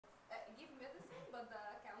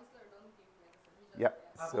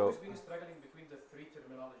I've always been struggling between the three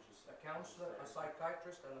terminologies: a counselor, a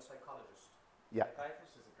psychiatrist, and a psychologist. Yeah.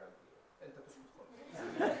 Psychiatrist is a drug dealer. انت تسكت خالص.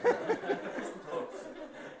 انت تسكت خالص.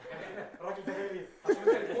 يعني احنا الراجل ده جاي ليه؟ عشان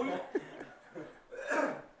انت بتقول.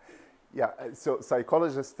 Yeah, so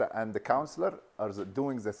psychologist and the counselor are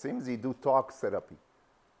doing the same. They do talk therapy.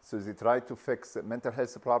 So they try to fix a mental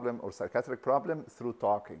health problem or psychiatric problem through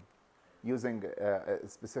talking, using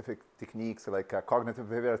specific techniques like cognitive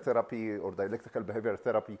behavioral therapy or dialectical behavioral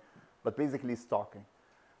therapy, but basically it's talking.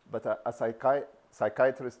 But a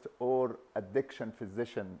psychiatrist or addiction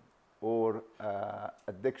physician or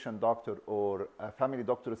addiction doctor or a family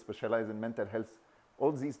doctor specialized in mental health,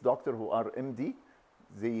 all these doctors who are MD,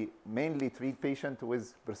 they mainly treat patients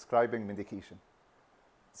with prescribing medication.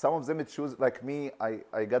 Some of them choose, like me,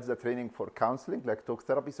 I got the training for counseling, like talk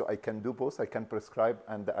therapy, so I can do both. I can prescribe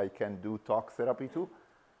and I can do talk therapy too.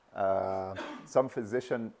 Some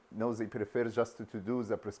physician knows they prefer just to do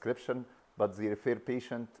the prescription, but they refer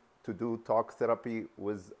patient to do talk therapy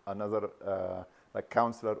with another like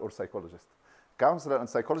counselor or psychologist. Counselor and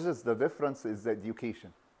psychologist, the difference is the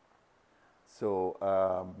education. So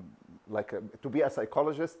to be a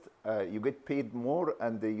psychologist, you get paid more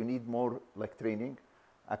and you need more like training.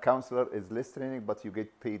 A counselor is less training, but you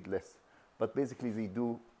get paid less. But basically they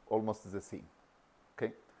do almost the same,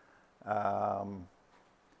 okay?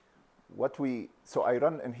 So I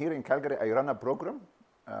run, and here in Calgary, I run a program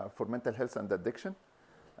for mental health and addiction.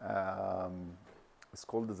 It's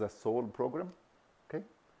called the SOUL program, okay?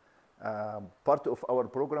 Part of our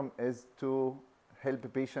program is to help a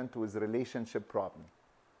patient with relationship problem.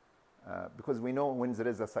 Because we know when there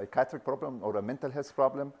is a psychiatric problem or a mental health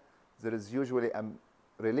problem, there is usually a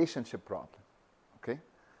relationship problem, okay?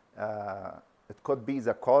 It could be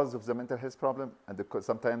the cause of the mental health problem, and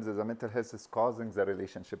sometimes the mental health is causing the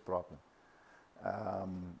relationship problem.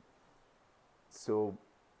 So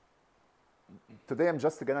today I'm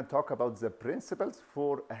just going to talk about the principles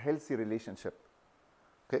for a healthy relationship,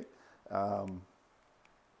 okay?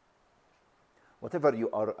 Whatever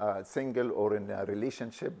you are single or in a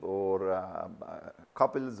relationship or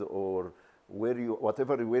couples or where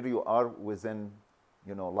you are within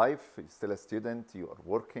life, you're still a student, you are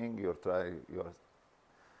working, you're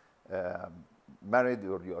married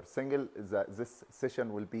or you are single, this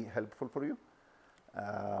session will be helpful for you.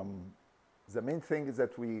 The main thing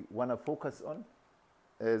that we want to focus on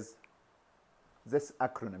is this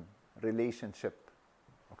acronym, relationship,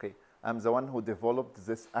 okay? I'm the one who developed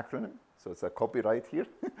this acronym, so it's a copyright here,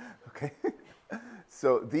 okay?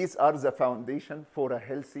 So these are the foundation for a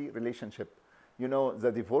healthy relationship.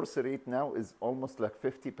 The divorce rate now is almost like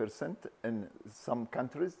 50% in some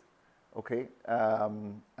countries, okay?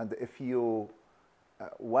 And if you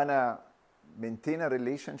want to maintain a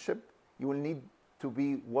relationship, you will need to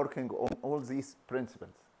be working on all these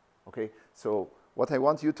principles, okay? So what I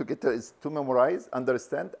want you to get is to memorize,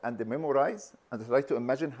 understand, and memorize, and try to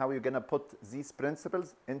imagine how you're going to put these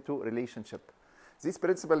principles into relationship. These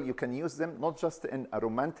principles, you can use them not just in a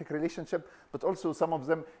romantic relationship, but also some of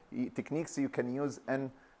them techniques you can use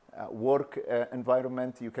in work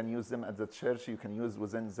environment, you can use them at the church, you can use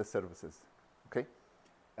within the services, okay?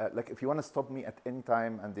 Like if you want to stop me at any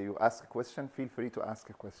time and you ask a question, feel free to ask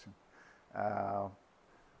a question.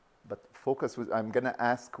 But focus with, I'm going to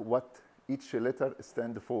ask what each letter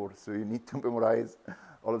stands for, so you need to memorize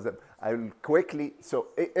all of them. I will quickly, so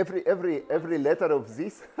every letter of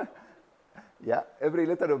this, yeah, every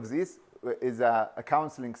letter of this is a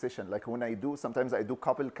counseling session. Like when sometimes I do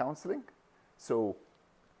couple counseling. So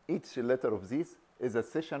each letter of this is a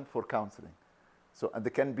session for counseling. So, and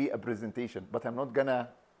there can be a presentation, but I'm not gonna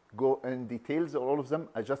go in details of all of them.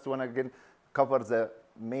 I just wanna again cover the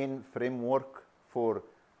main framework for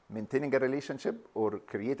maintaining a relationship or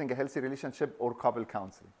creating a healthy relationship or couple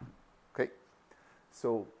counseling, okay?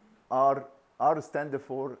 So R stands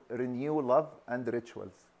for renew love and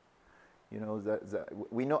rituals.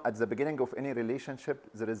 We know at the beginning of any relationship,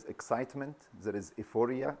 there is excitement, there is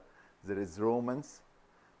euphoria, there is romance.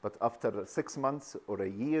 But after 6 months or a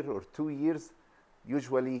year or 2 years,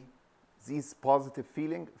 usually these positive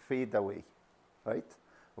feelings fade away, right?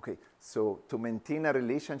 Okay, so to maintain a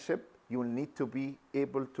relationship, you will need to be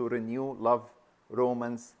able to renew love,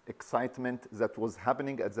 romance, excitement that was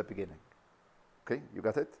happening at the beginning. Okay, you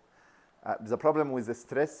got it? The problem with the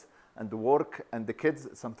stress and the work and the kids,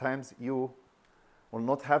 sometimes you will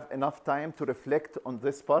not have enough time to reflect on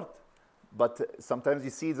this part, but sometimes you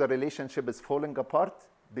see the relationship is falling apart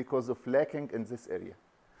because of lacking in this area.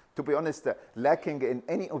 To be honest, lacking in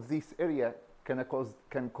any of these areas can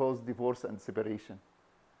cause divorce and separation.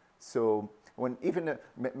 So when even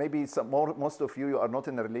maybe most of you are not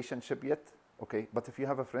in a relationship yet, okay? But if you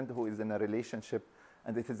have a friend who is in a relationship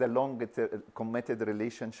and it is a long committed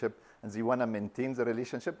relationship and you want to maintain the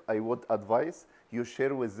relationship, I would advise you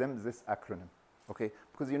share with them this acronym, okay?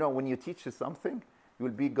 Because you know, when you teach something, you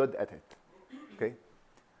will be good at it, okay?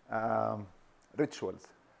 Rituals.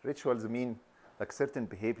 Rituals mean like certain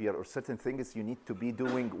behavior or certain things you need to be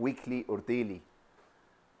doing weekly or daily.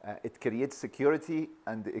 It creates security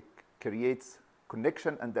and it creates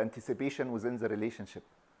connection and anticipation within the relationship.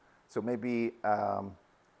 So maybe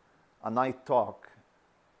a night talk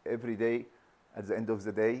every day. At the end of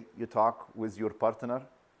the day, you talk with your partner,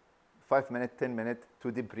 5 minutes, 10 minutes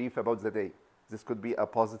to debrief about the day. This could be a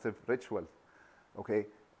positive ritual, okay?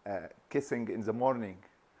 Kissing in the morning,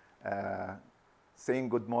 saying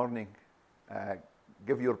good morning,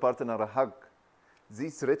 give your partner a hug.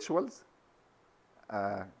 These rituals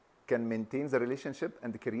can maintain the relationship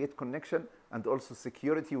and create connection and also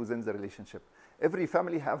security within the relationship. Every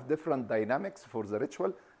family have different dynamics for the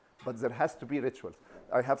ritual, but there has to be rituals.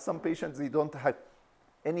 I have some patients, they don't have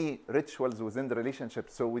any rituals within the relationship,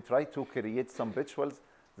 so we try to create some rituals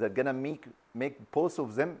that are gonna make both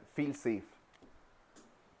of them feel safe.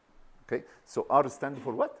 Okay, so R stands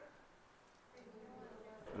for what?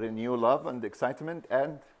 Renew love and excitement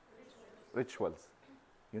and rituals.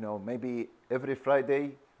 You know, maybe every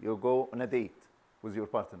Friday you go on a date with your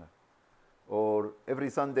partner, or every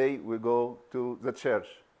Sunday we go to the church.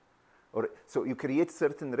 Or so you create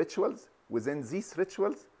certain rituals. Within these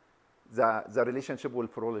rituals, the relationship will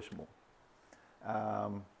flourish more.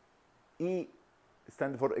 E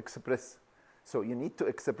stands for express. So you need to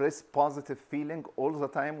express positive feeling all the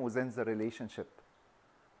time within the relationship.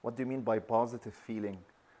 What do you mean by positive feeling?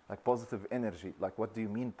 Like positive energy. Like what do you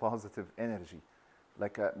mean positive energy?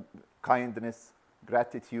 Like kindness,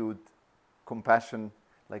 gratitude, compassion.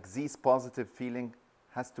 Like these positive feeling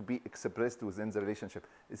has to be expressed within the relationship,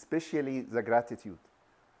 especially the gratitude.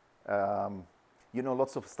 You know,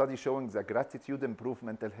 lots of studies showing that gratitude improves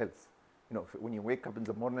mental health. You know, when you wake up in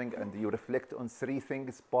the morning and you reflect on 3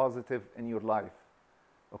 things positive in your life,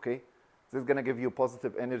 okay? This is gonna give you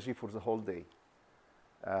positive energy for the whole day.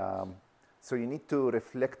 So you need to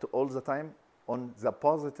reflect all the time on the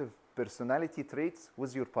positive personality traits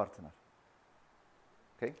with your partner,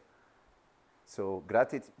 okay? So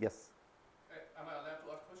gratitude, yes? Am I allowed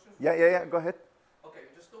to ask questions? Yeah, go ahead. Okay,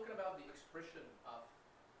 just talking about the expression of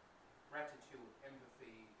gratitude,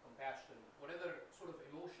 empathy, compassion, whatever sort of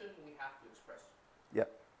emotion we have to express. Yeah.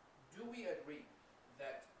 Do we agree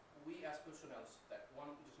that we as personnels, that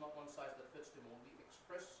there's not one size that fits them all, we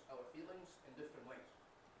express our feelings in different ways?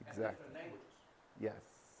 Exactly. And different languages? Yes.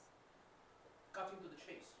 Cutting to the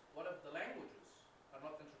chase, what if the languages are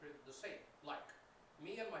not interpreted the same? Like,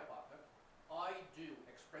 me and my partner, I do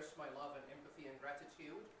express my love and empathy and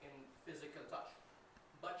gratitude in physical touch.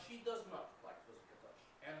 But she does not like physical touch,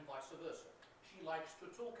 and vice versa. She likes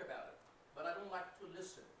to talk about it, but I don't like to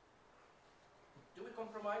listen. Do we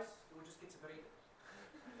compromise, or we just get separated?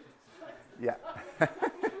 Yeah.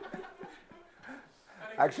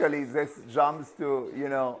 Actually, this jumps to, you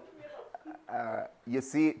know, you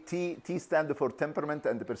see, T stands for temperament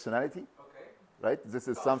and personality. Okay. Right? This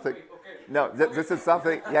is something. Okay. No, this is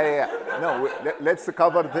something. Yeah. No, let's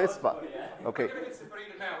cover this part. Okay. We're gonna get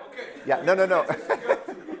separated now. Okay. Yeah. No.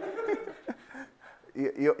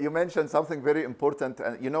 You mentioned something very important.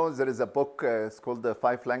 You know, there is a book. It's called The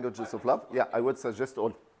 5 Languages of Love. Yeah, I would suggest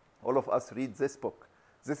all of us read this book.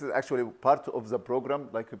 This is actually part of the program.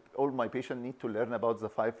 Like all my patients need to learn about the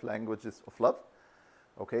 5 languages of love.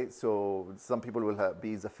 Okay, so some people will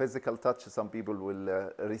be the physical touch, some people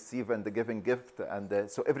will receive and the giving gift,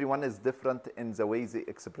 and so everyone is different in the way they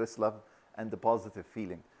express love and the positive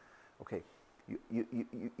feeling. Okay,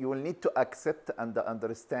 you will need to accept and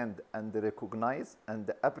understand and recognize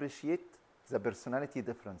and appreciate the personality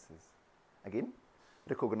differences. Again,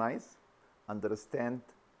 recognize, understand,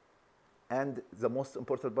 and the most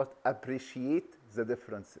important part, appreciate the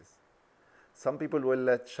differences. Some people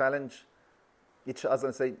will challenge each other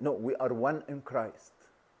and say, no, we are one in Christ.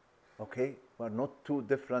 Okay? We are not 2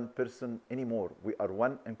 different persons anymore. We are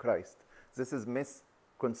one in Christ. This is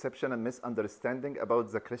misconception and misunderstanding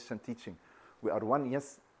about the Christian teaching. We are one,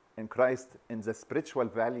 yes, in Christ, in the spiritual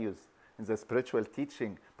values, in the spiritual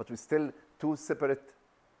teaching, but we're still 2 separate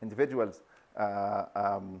individuals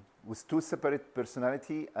with 2 separate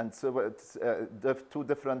personality and 2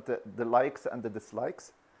 different the likes and the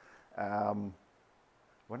dislikes.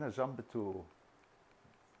 When I jump to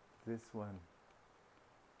this one.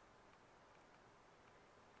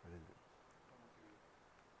 What is it?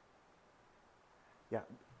 Yeah.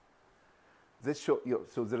 This show,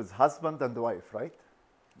 so there is husband and wife, right?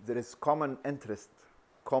 There is common interest.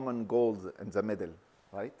 common goals in the middle,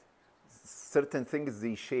 right? Certain things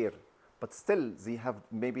they share, but still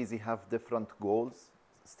maybe they have different goals.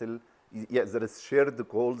 Still, yes, there is shared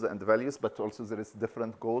goals and values, but also there is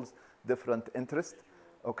different goals, different interests.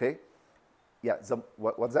 Okay, yeah.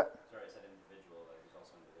 What's that? Sorry, I said individual. There's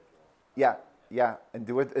also individual. Yeah,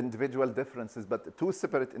 individual differences, but two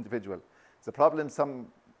separate individual. The problem, some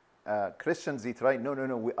Christians, they try, no,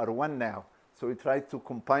 we are one now. So we try to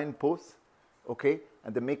combine both, okay,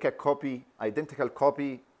 and then make a copy, identical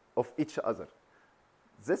copy of each other.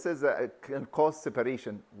 This can cause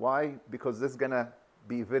separation. Why? Because this is gonna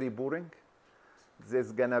be very boring. This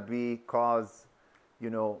is gonna cause,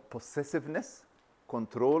 possessiveness,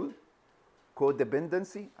 control,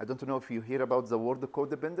 codependency. I don't know if you hear about the word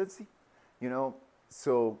codependency.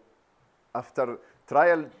 So after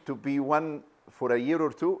trial to be one for a year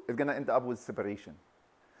or two, it's gonna end up with separation.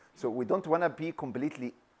 So we don't wanna be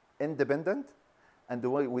completely independent, and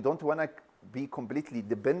we don't wanna be completely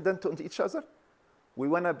dependent on each other. We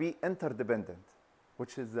wanna be interdependent,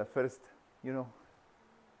 which is the first,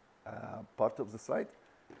 part of the slide,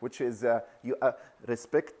 which is you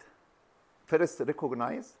respect, first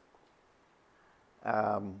recognize,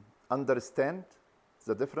 understand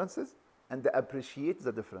the differences, and appreciate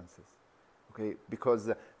the differences. Okay, because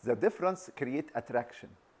the difference create attraction.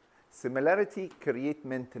 Similarity create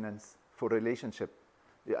maintenance for relationship.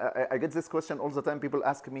 I get this question all the time. People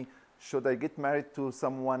ask me, should I get married to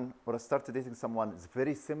someone or start dating someone is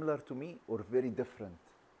very similar to me or very different?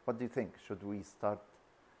 What do you think? Should we start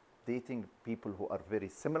dating people who are very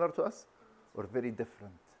similar to us or very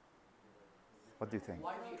different? What do you think?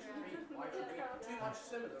 Why the extreme? Why should we too much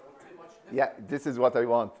similar or too much different? Yeah, this is what I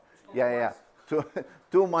want. Yeah.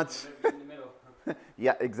 Too much. In the middle.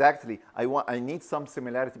 Yeah, exactly. I need some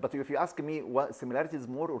similarity. But if you ask me what similarity is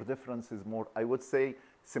more or difference is more, I would say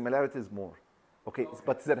similarity is more. Okay.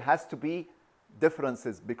 But there has to be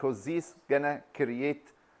differences because these gonna create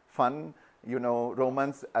fun,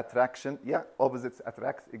 romance, attraction. Yeah, opposites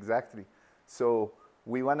attract, exactly. So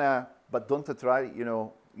we wanna, but don't try,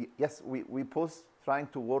 yes, we both trying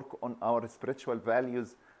to work on our spiritual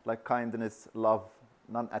values like kindness, love,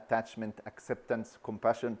 non-attachment, acceptance,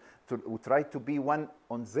 compassion. We try to be one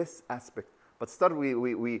on this aspect. But still,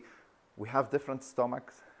 we have different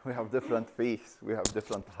stomachs, we have different face, we have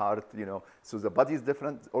different heart, So the body is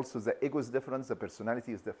different, also the ego is different, the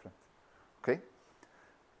personality is different. Okay?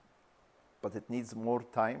 But it needs more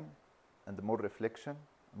time and more reflection,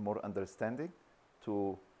 more understanding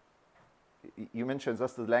to. You mentioned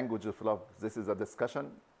just the language of love. This is a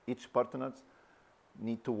discussion. Each partner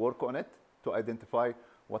need to work on it to identify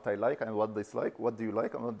what I like and what dislike, what do you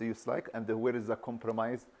like and what do you dislike, and where is the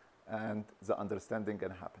compromise and the understanding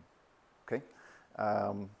going to happen. Okay?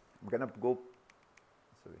 I'm going to go,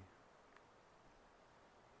 sorry.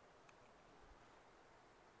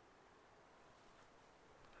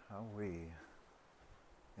 How we,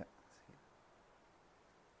 yeah.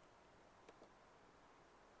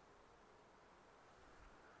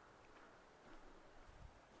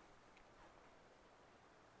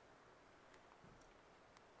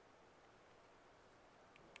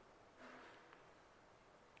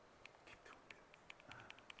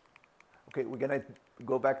 Okay, we're going to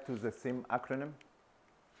go back to the same acronym.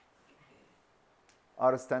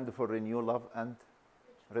 R stands for Renew, Love, and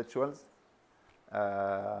Rituals.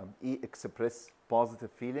 E, express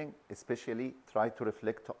positive feeling, especially try to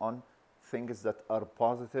reflect on things that are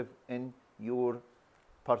positive in your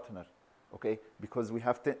partner, okay? Because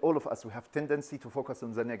all of us, we have tendency to focus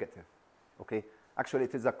on the negative, okay? Actually,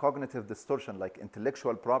 it is a cognitive distortion, like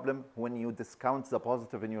intellectual problem when you discount the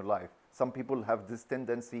positive in your life. Some people have this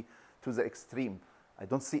tendency to the extreme. I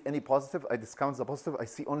don't see any positive, I discount the positive, I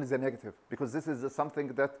see only the negative, because this is something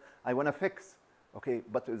that I want to fix. Okay,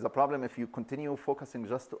 but the problem if you continue focusing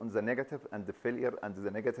just on the negative and the failure and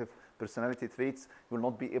the negative personality traits, you will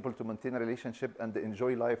not be able to maintain a relationship and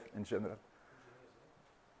enjoy life in general.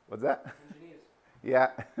 What's that?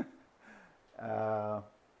 Yeah.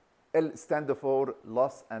 L stands for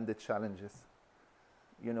loss and the challenges.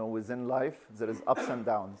 Within life, there is ups and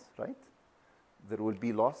downs, right? There will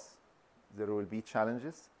be loss, there will be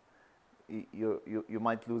challenges. You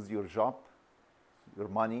might lose your job, your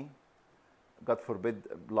money, God forbid,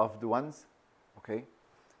 loved ones, okay?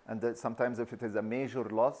 And that sometimes if it is a major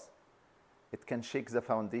loss, it can shake the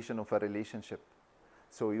foundation of a relationship.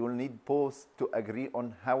 So you will need both to agree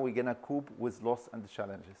on how we're gonna cope with loss and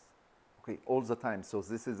challenges, okay, all the time. So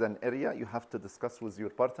this is an area you have to discuss with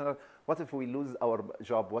your partner. What if we lose our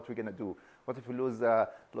job? What we're gonna do? What if we lose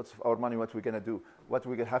lots of our money? What we're gonna do? What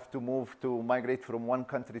we have to move to migrate from one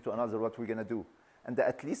country to another? What we're gonna do? and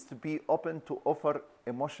at least to be open to offer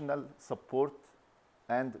emotional support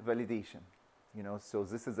and validation. You know, so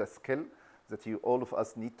this is a skill that all of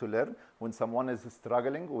us need to learn. When someone is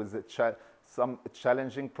struggling with some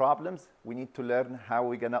challenging problems, we need to learn how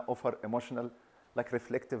we're gonna offer emotional, like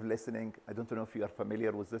reflective listening. I don't know if you are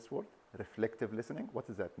familiar with this word, reflective listening. What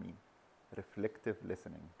does that mean? Reflective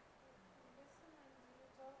listening.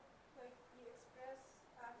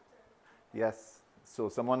 Yes. So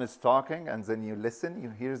someone is talking, and then you listen,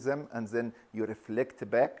 you hear them, and then you reflect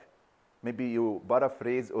back. Maybe you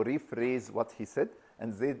paraphrase or rephrase what he said,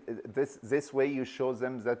 and this way you show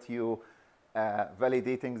them that you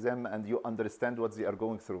validating them and you understand what they are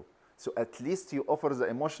going through. So at least you offer the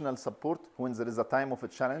emotional support when there is a time of a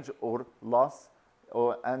challenge or loss,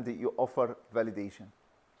 and you offer validation.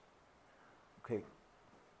 Okay.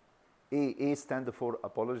 A stand for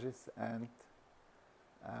apologies and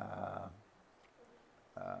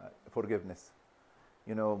forgiveness.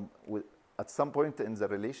 You know, at some point in the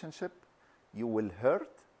relationship, you will hurt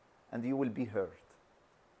and you will be hurt.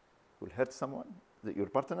 You will hurt someone, your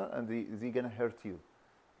partner, and they're going to hurt you.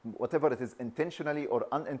 Whatever it is, intentionally or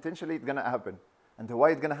unintentionally, it's going to happen. And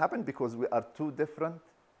why it's going to happen? Because we are two different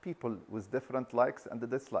people with different likes and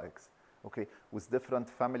dislikes. Okay, with different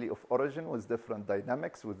family of origin, with different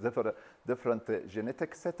dynamics, with different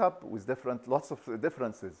genetic setup, with lots of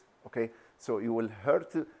differences. Okay, so you will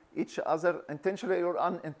hurt each other intentionally or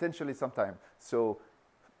unintentionally sometimes. So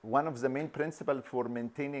one of the main principles for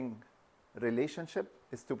maintaining relationship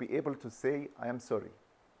is to be able to say, I am sorry.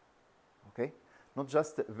 Okay, not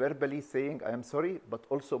just verbally saying I am sorry, but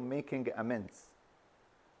also making amends.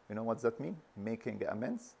 You know what that means? Making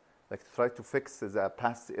amends. Like try to fix the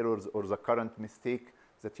past errors or the current mistake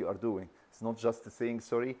that you are doing. It's not just saying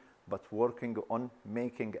sorry, but working on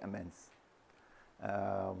making amends.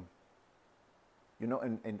 You know,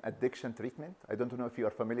 in addiction treatment, I don't know if you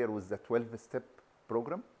are familiar with the 12-step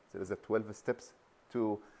program. There is a 12 steps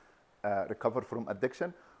to recover from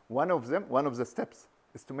addiction. One of the steps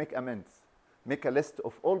is to make amends. Make a list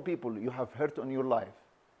of all people you have hurt in your life.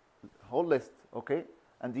 Whole list, okay?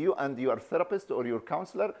 And you and your therapist or your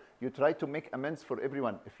counselor, you try to make amends for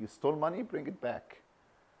everyone. If you stole money, bring it back.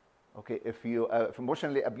 Okay, if you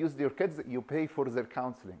emotionally abused your kids, you pay for their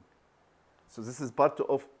counseling. So this is part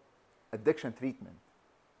of addiction treatment.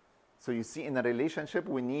 So you see, in a relationship,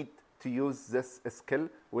 we need to use this skill,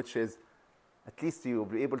 which is at least you'll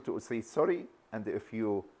be able to say sorry, and if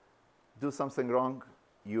you do something wrong,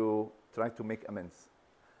 you try to make amends.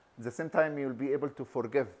 At the same time, you'll be able to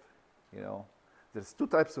forgive, you know. There's two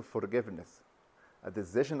types of forgiveness. A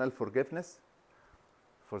decisional forgiveness.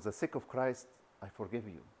 For the sake of Christ, I forgive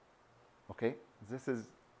you. Okay? This is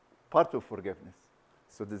part of forgiveness.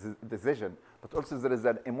 So this is decision. But also there is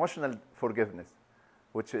an emotional forgiveness,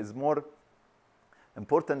 which is more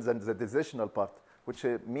important than the decisional part, which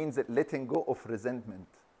means letting go of resentment.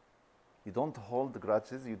 You don't hold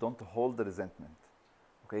grudges. You don't hold the resentment.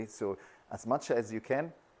 Okay? So as much as you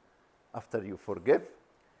can, after you forgive,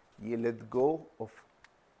 you let go of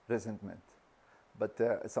resentment. But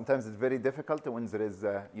sometimes it's very difficult when there is,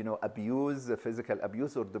 abuse, physical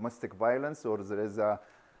abuse or domestic violence, or there is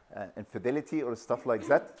infidelity or stuff like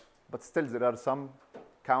that. But still, there are some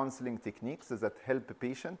counseling techniques that help a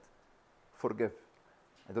patient forgive.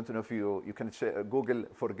 I don't know if you can Google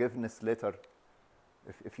forgiveness letter.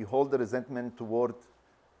 If you hold the resentment toward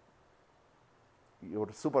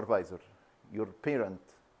your supervisor, your parent,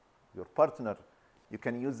 your partner, you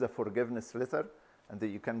can use the forgiveness letter, and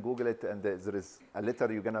you can Google it, and there is a letter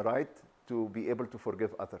you're going to write to be able to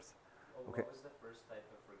forgive others. Okay. What was the first type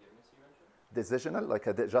of forgiveness you mentioned? Decisional, like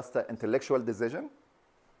just an intellectual decision.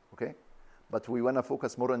 Okay. But we want to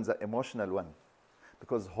focus more on the emotional one.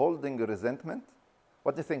 Because holding resentment,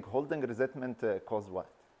 what do you think? Holding resentment cause what?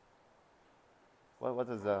 What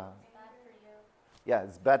is Bad for you. Yeah,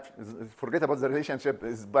 it's bad. Forget about the relationship.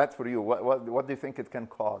 It's bad for you. What do you think it can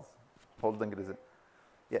cause? Holding resentment.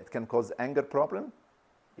 Yeah, it can cause anger problem.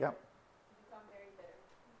 Yeah. Become very bitter.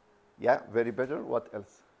 Yeah, very bitter. What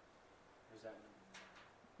else? Resentment.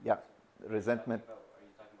 Yeah, resentment. Are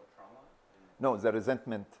you talking about trauma? No, the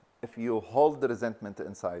resentment. If you hold the resentment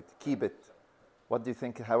inside, keep it. What do you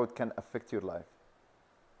think, how it can affect your life?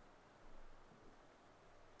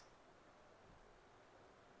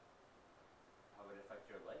 How would it affect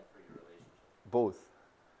your life or your relationship? Both.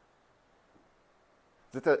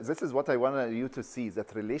 This is what I want you to see,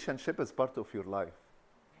 that relationship is part of your life.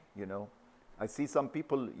 You know, I see some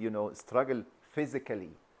people, struggle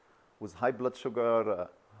physically with high blood sugar,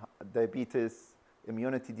 diabetes,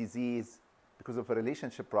 immunity disease, because of a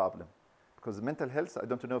relationship problem. Because mental health, I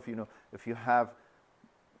don't know if you know, if you have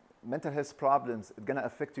mental health problems, it's gonna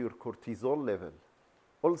affect your cortisol level,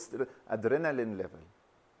 also adrenaline level.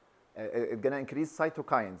 It's gonna increase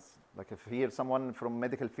cytokines. Like if here someone from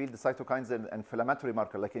medical field, the cytokines and inflammatory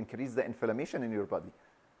marker, like increase the inflammation in your body.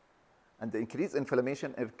 And the increased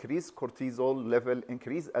inflammation, increased cortisol level,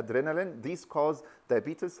 increased adrenaline, these cause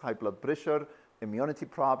diabetes, high blood pressure, immunity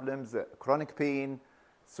problems, chronic pain.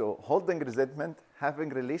 So holding resentment, having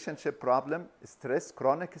relationship problem, stress,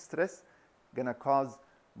 chronic stress, gonna cause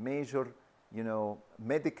major,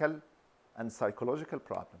 medical and psychological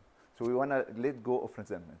problem. So we wanna let go of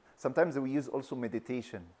resentment. Sometimes we use also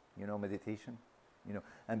meditation, meditation,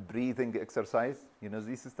 and breathing exercise,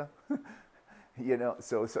 this stuff.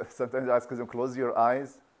 So sometimes I ask them, close your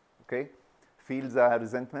eyes, okay? Feel the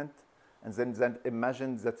resentment, and then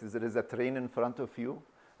imagine that there is a train in front of you,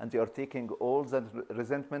 and you are taking all that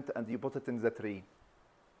resentment and you put it in the train.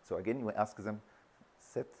 So again, we ask them,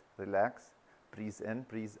 sit, relax, breathe in,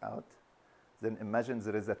 breathe out. Then imagine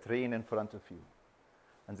there is a train in front of you.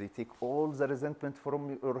 And they take all the resentment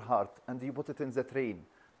from your heart and you put it in the train.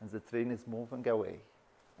 And the train is moving away.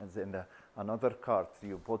 And then another cart,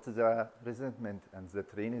 you put the resentment and the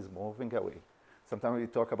train is moving away. Sometimes we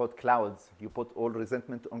talk about clouds. You put all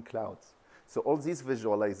resentment on clouds. So all these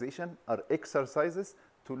visualization are exercises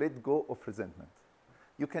to let go of resentment.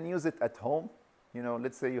 You can use it at home.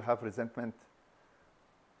 Let's say you have resentment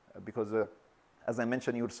because, as I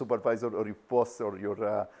mentioned, your supervisor or your boss or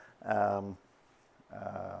your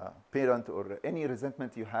parent or any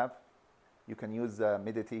resentment you have, you can use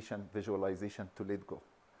meditation, visualization to let go.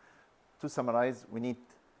 To summarize, we need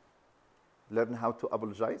to learn how to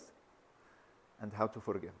apologize and how to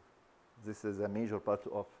forgive. This is a major part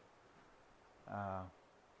of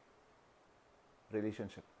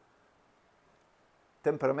relationship.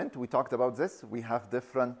 Temperament, we talked about this. We have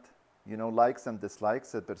different, likes and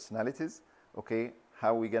dislikes, personalities. Okay,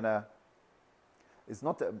 how we gonna? It's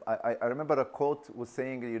not. I remember a quote was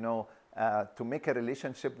saying, to make a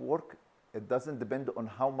relationship work, it doesn't depend on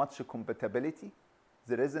how much compatibility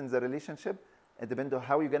there is in the relationship. It depends on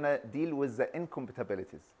how you're gonna deal with the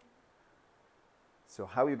incompatibilities. So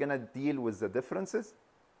how you're gonna deal with the differences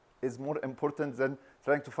is more important than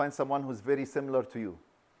trying to find someone who's very similar to you.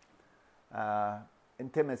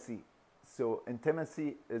 Intimacy. So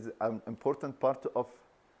intimacy is an important part of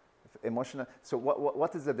emotional. So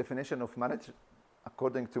what is the definition of marriage?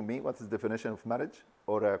 According to me, what is the definition of marriage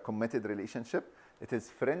or a committed relationship? It is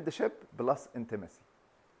friendship plus intimacy.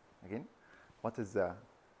 Again, what is the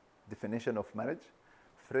definition of marriage?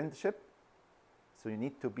 Friendship. So you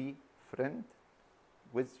need to be friend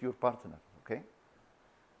with your partner, okay?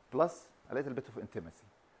 Plus a little bit of intimacy,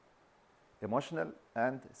 emotional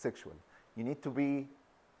and sexual. You need to be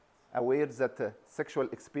aware that sexual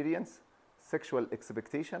experience, sexual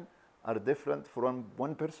expectation are different from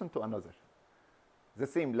one person to another. The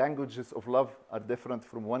same languages of love are different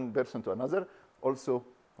from one person to another. Also,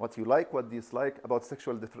 what you like, what dislike about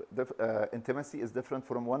sexual intimacy is different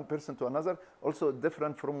from one person to another. Also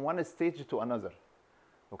different from one stage to another.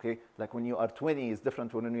 Okay, like when you are 20 is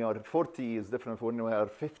different when you are 40 is different when you are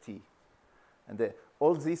 50. And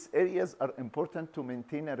all these areas are important to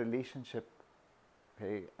maintain a relationship.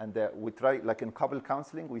 Okay, and we try, like in couple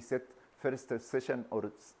counseling, we set first session or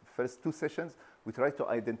first 2 sessions, we try to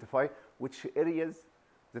identify which areas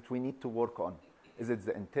that we need to work on. Is it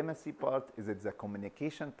the intimacy part? Is it the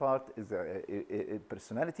communication part? Is it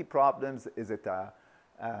personality problems? Is it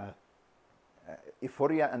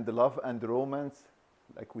euphoria and love and romance?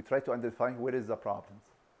 Like we try to identify where is the problems.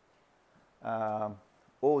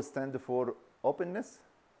 O stand for openness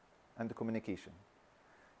and communication.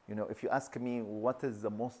 If you ask me what is the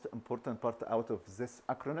most important part out of this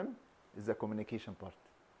acronym, is the communication part.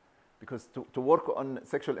 Because to work on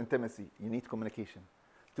sexual intimacy, you need communication.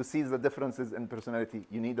 To see the differences in personality,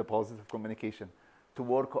 you need a positive communication. To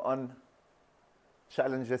work on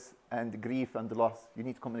challenges and grief and loss, you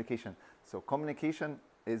need communication. So communication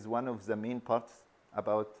is one of the main parts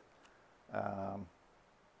about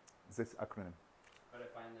this acronym. But I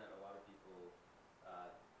find that a lot of people,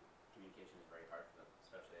 communication is very hard for them,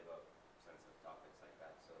 especially about sensitive topics like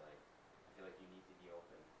that. So I feel like you need to be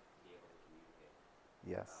open to be able to communicate.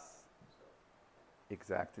 Yes. So.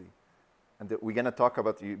 Exactly. And we're going to talk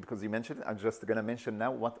about, because you mentioned it, I'm just going to mention now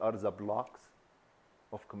what are the blocks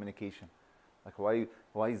of communication. Like why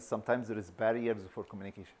sometimes there is barriers for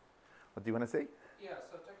communication. What do you want to say? Yeah,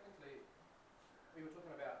 so technically, we were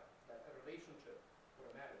talking about that a relationship or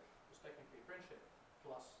a marriage is technically friendship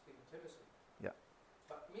plus the intimacy. Yeah.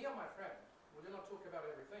 But me and my friend, we do not talk about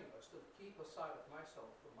everything. I still keep a side of myself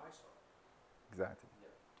for myself. Exactly.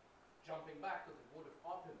 Yeah. Jumping back to the word of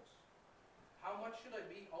openness. How how much should I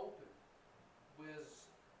be open with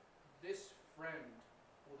this friend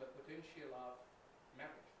or the potential of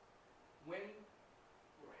marriage? When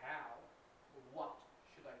or how or what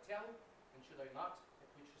should I tell and should I not? At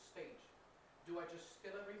which stage? Do I just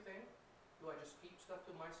spill everything? Do I just keep stuff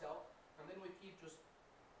to myself? And then we keep just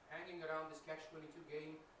hanging around this catch-22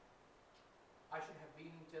 game. I should have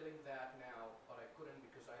been telling that now, but I couldn't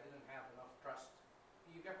because I didn't have enough trust.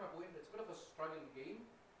 You get my point? It's a bit of a struggling game.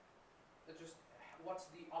 It's just, what's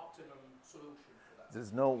the optimum solution for that?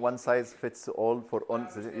 There's no one size fits all for I on.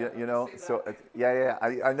 understand. You know, Say so that.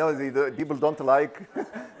 I know people don't like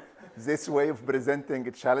this way of presenting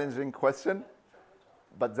a challenging question,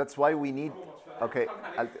 but that's why we need. Okay,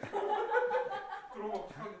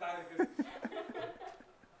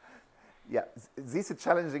 yeah, this is a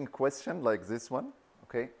challenging question like this one.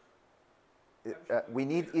 Okay, we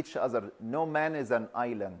need each other. No man is an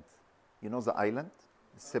island. You know the island,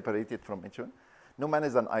 separated from each one. No man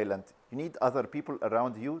is an island. You need other people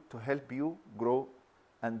around you to help you grow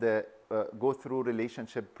and go through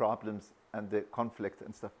relationship problems and the conflict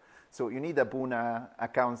and stuff. So you need a buna, a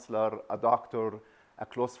counselor, a doctor, a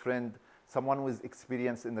close friend, someone with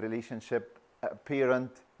experience in relationship, a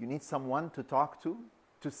parent. You need someone to talk to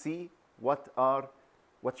see what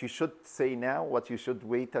you should say now, what you should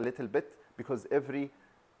wait a little bit, because every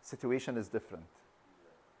situation is different.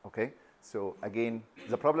 Okay? So again,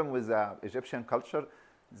 the problem with Egyptian culture,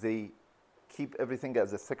 they keep everything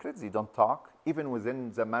as a secret. They don't talk. Even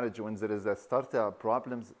within the marriage, when there is a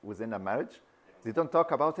problems within a marriage, they don't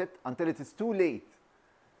talk about it until it is too late.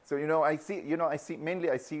 So I see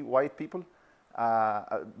white people,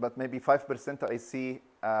 but maybe 5% I see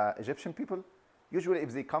Egyptian people. Usually,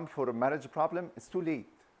 if they come for a marriage problem, it's too late.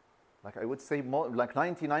 Like I would say, more, like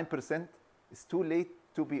 99%, it's too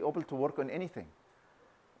late to be able to work on anything.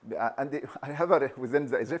 I have within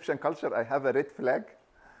the Egyptian culture, I have a red flag.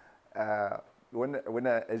 When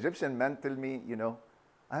an Egyptian man tell me,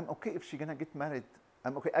 I'm okay if she's gonna get married.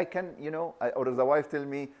 I'm okay. I can, or the wife tell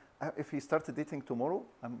me, if he started dating tomorrow,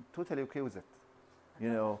 I'm totally okay with it.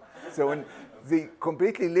 So when they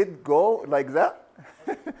completely let go like that,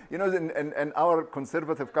 in our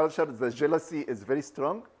conservative culture, the jealousy is very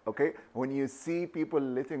strong. Okay, when you see people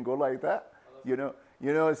letting go like that,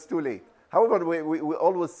 it's too late. However, we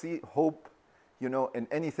always see hope, in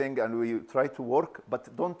anything, and we try to work,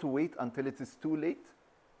 but don't wait until it is too late.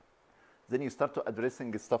 Then you start to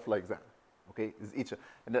addressing stuff like that. Okay,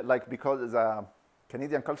 because the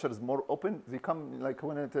Canadian culture is more open. They come like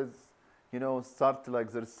when it is, start like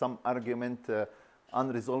there's some argument,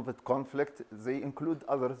 unresolved conflict. They include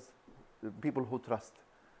others, people who trust.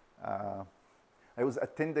 I was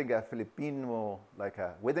attending a Filipino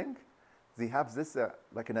a wedding. They have this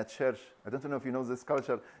like in a church. I don't know if you know this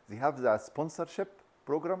culture. They have the sponsorship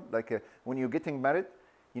program. When you're getting married,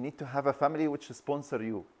 you need to have a family which sponsor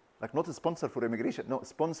you. Like not a sponsor for immigration. No,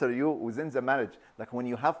 sponsor you within the marriage. Like when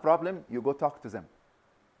you have problem, you go talk to them.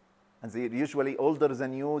 And they're usually older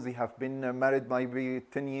than you. They have been married maybe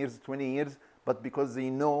 10 years, 20 years. But because they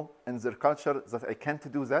know in their culture that I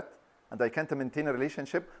can't do that, and I can't maintain a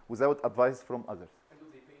relationship without advice from others. And do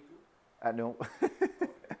they pay too? No.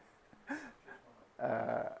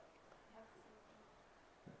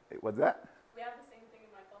 What's that? We have the same thing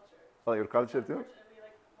in my culture. Oh, your culture too?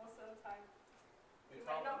 Unfortunately, most of the time, you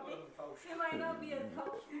might not be as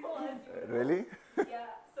helpful as you would. Really?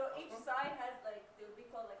 Yeah. So each side has they would be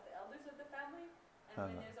called the elders of the family,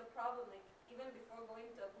 and when there's a problem, even before going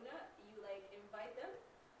to Abuna, you invite them,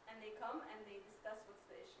 and they come and they discuss what's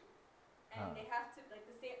the issue, and they have to the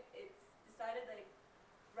same. It's decided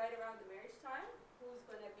right around the marriage time who's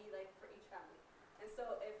going to be for each family, and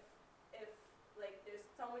so if there's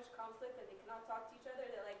so much conflict and they cannot talk to each other,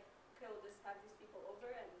 they're okay, we'll just have these people over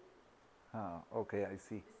and okay, I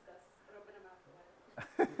see. discuss. Whatever.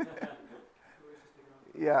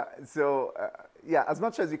 Yeah, so, as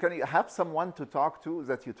much as you can, have someone to talk to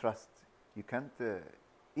that you trust. You can't,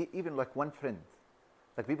 even one friend.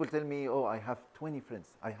 Like people tell me, oh, I have 20 friends.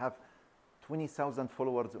 I have 20,000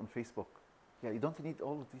 followers on Facebook. Yeah, you don't need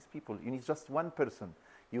all of these people. You need just one person.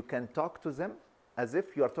 You can talk to them as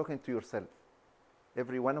if you are talking to yourself.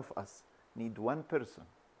 Every one of us need one person.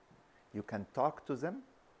 You can talk to them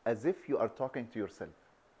as if you are talking to yourself.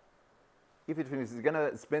 Even if you're going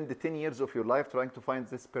to spend the 10 years of your life trying to find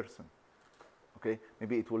this person. Okay?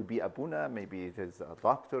 Maybe it will be a buna, maybe it is a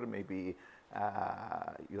doctor, maybe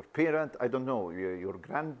your parent, I don't know, your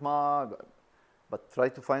grandma. But try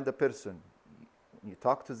to find a person. You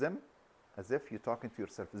talk to them as if you're talking to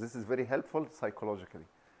yourself. This is very helpful psychologically.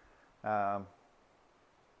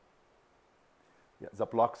 The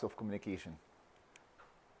blocks of communication.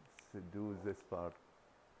 do this part.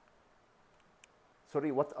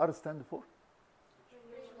 Sorry, what R stand for?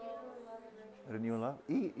 Renew love.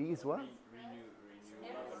 E is what? Renew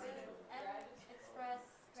love and ritual. Express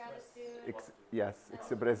gratitude. Yes,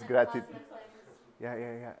 express gratitude.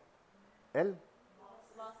 Yeah. L?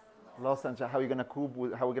 Loss and how are you gonna cope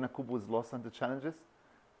with loss and the challenges?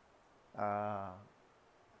 A?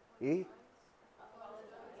 Apologize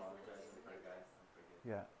to the friend guys and forgive.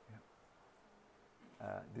 Yeah.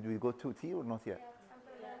 Did we go to T or not yet?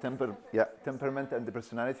 Yeah, Temperament and the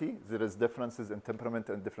personality. There is differences in temperament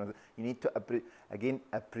and differences. You need to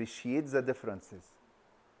appreciate the differences.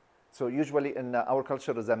 So usually in our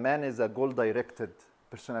culture, the man is a goal-directed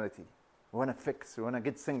personality. We want to fix. We want to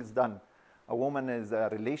get things done. A woman is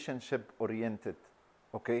relationship-oriented.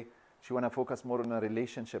 Okay, she want to focus more on a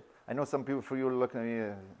relationship. I know some people for you look at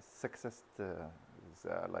me sexist,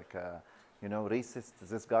 racist.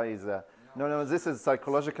 This guy is. No. This is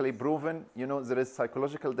psychologically proven. There is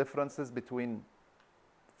psychological differences between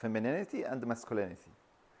femininity and masculinity.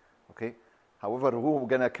 Okay. However, who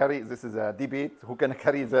gonna carry? This is a debate. Who gonna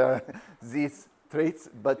carry these traits?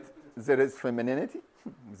 But there is femininity.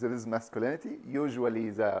 There is masculinity. Usually,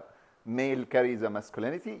 the male carries the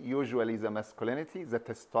masculinity. Usually, the masculinity, the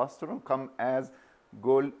testosterone, come as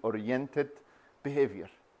goal-oriented behavior.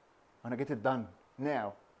 I wanna get it done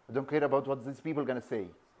now. I don't care about what these people are gonna say.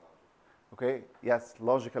 Okay, yes,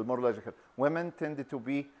 more logical. Women tend to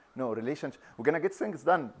be, relationship. We're gonna get things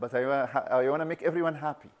done, but I wanna make everyone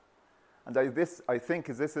happy. And I think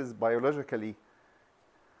this is biologically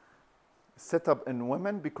set up in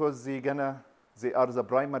women because they are the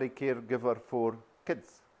primary caregiver for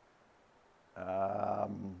kids.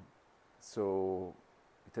 So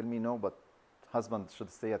you tell me no, but husband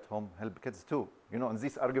should stay at home, help kids too. And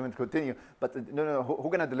this argument continue. But no, who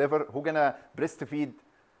gonna deliver? Who gonna breastfeed?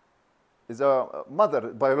 Is a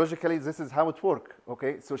mother. Biologically, this is how it works.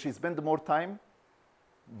 Okay, so she spends more time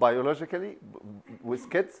biologically with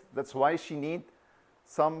kids. That's why she need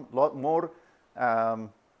lot more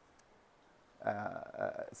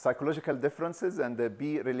psychological differences and the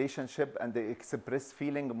B relationship and the express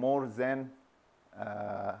feeling more than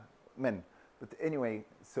men. But anyway,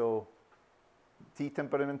 so T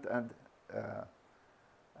temperament and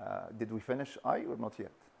did we finish I or not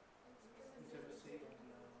yet?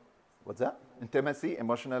 What's that? Intimacy,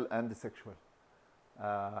 emotional, and sexual.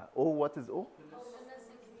 O, what is O? Openness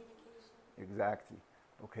and communication. Exactly.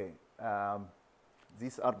 Okay.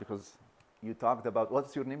 These are because you talked about,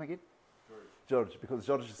 what's your name again? George. Because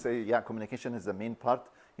George say, communication is the main part.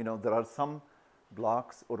 There are some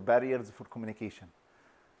blocks or barriers for communication.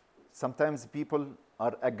 Sometimes people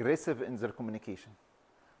are aggressive in their communication.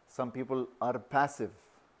 Some people are passive.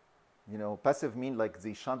 Passive mean like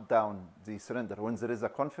they shut down, they surrender. When there is a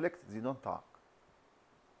conflict, they don't talk.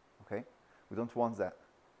 Okay? We don't want that.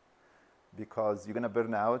 Because you're going to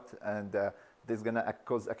burn out and there's going to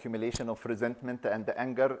cause accumulation of resentment and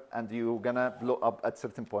anger and you're going to blow up at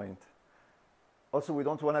certain point. Also, we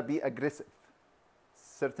don't want to be aggressive.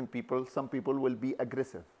 Some people will be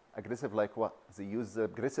aggressive. Aggressive like what? They use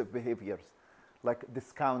aggressive behaviors, like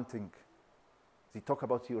discounting. They talk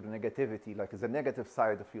about your negativity, like the negative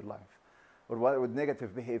side of your life, or with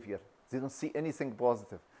negative behavior. They don't see anything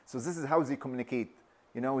positive. So this is how they communicate.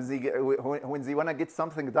 When they want to get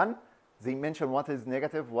something done, they mention what is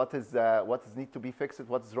negative, what is need to be fixed,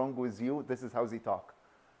 what's wrong with you. This is how they talk.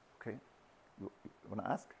 Okay, you want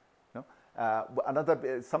to ask? No.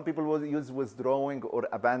 Some people will use withdrawing or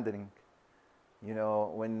abandoning.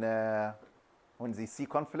 When they see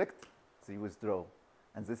conflict, they withdraw.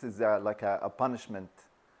 And this is like a punishment.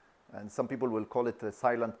 And some people will call it a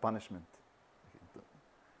silent punishment.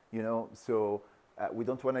 So we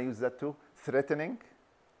don't want to use that too. Threatening.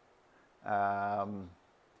 Are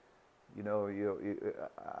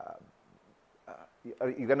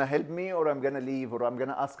you going to help me or I'm going to leave or I'm going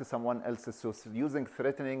to ask someone else? So using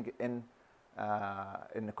threatening in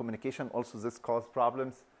communication, also this causes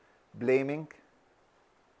problems. Blaming.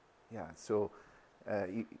 So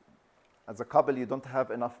as a couple, you don't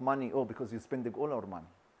have enough money, because you're spending all our money.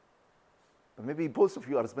 But maybe both of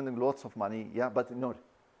you are spending lots of money, but no.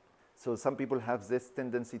 So some people have this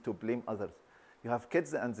tendency to blame others. You have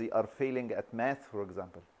kids and they are failing at math, for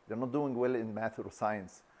example. They're not doing well in math or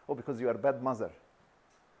science. Because you are a bad mother.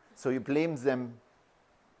 So you blame them,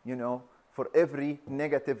 for every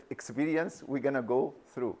negative experience we're going to go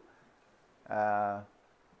through.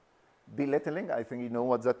 Belittling, I think you know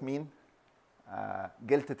what that means.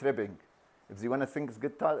 Guilt tripping. If they want things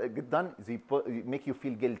get done, they make you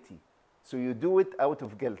feel guilty. So you do it out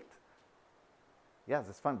of guilt. Yeah,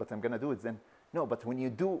 that's fun, but I'm going to do it then. No, but when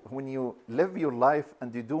you live your life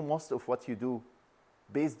and you do most of what you do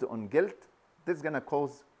based on guilt, this is going to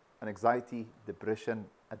cause an anxiety, depression,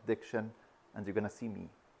 addiction, and you're going to see me.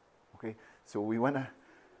 Okay? So we want to,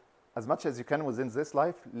 as much as you can within this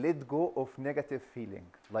life, let go of negative feeling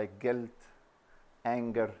like guilt,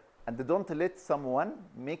 anger, and don't let someone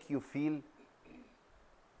make you feel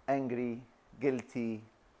angry, guilty,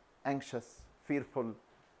 anxious, fearful.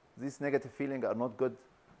 These negative feelings are not good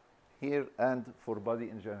here and for body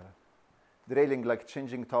in general. Derailing, like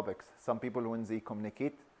changing topics. Some people, when they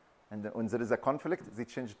communicate and when there is a conflict, they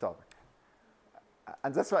change topic.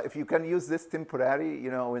 And that's why if you can use this temporary,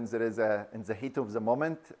 when there is in the heat of the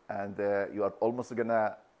moment and you are almost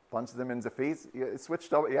gonna punch them in the face, switch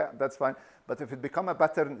topic, yeah, that's fine. But if it become a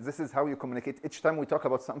pattern, this is how you communicate. Each time we talk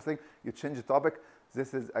about something, you change the topic.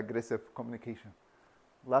 This is aggressive communication.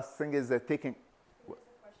 Last thing is taking. There's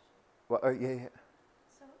a question. Well, yeah.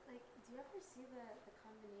 So, like, do you ever see the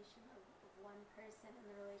combination of one person in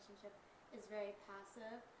the relationship is very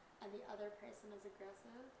passive and the other person is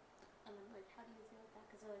aggressive? And then, like, how do you deal with that?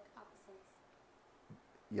 Because they're like opposites.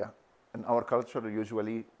 Yeah. In our culture,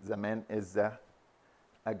 usually the man is the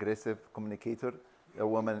aggressive communicator, the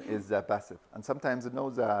woman is the passive. And sometimes,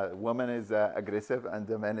 the woman is aggressive and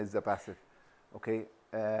the man is the passive. Okay?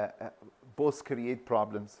 Both create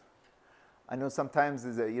problems. I know sometimes,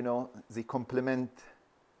 they complement.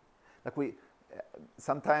 Like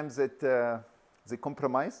sometimes they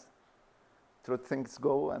compromise, to let things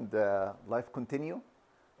go and life continue.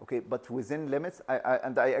 Okay, but within limits,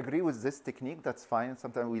 I agree with this technique, that's fine.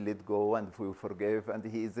 Sometimes we let go and we forgive, and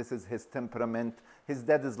this is his temperament. His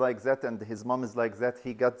dad is like that and his mom is like that.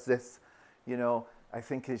 He got this, I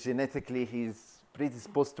think genetically he's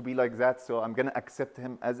predisposed to be like that, so I'm gonna accept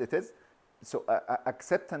him as it is. So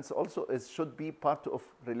acceptance also should be part of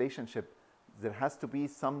relationship. There has to be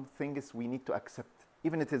some things we need to accept.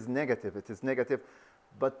 Even it is negative,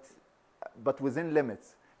 but within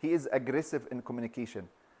limits. He is aggressive in communication.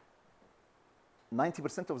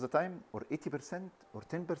 90% of the time, or 80%, or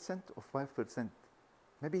 10%, or 5%.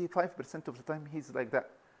 Maybe 5% of the time he's like that.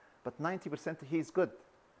 But 90% he's good.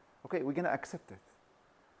 Okay, we're going to accept it.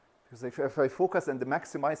 Because if I focus and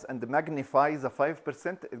maximize and magnify the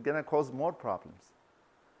 5%, it's going to cause more problems.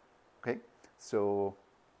 Okay? So,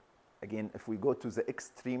 again, if we go to the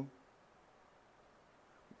extreme,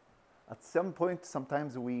 at some point,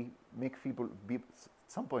 sometimes we make people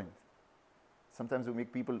sometimes we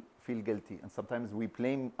make people feel guilty, and sometimes we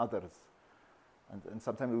blame others. And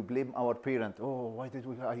sometimes we blame our parent. Oh, why did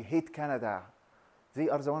I hate Canada. They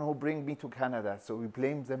are the one who bring me to Canada. So we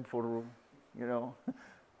blame them for,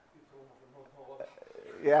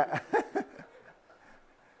 yeah.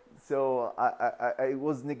 So I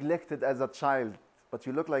was neglected as a child. But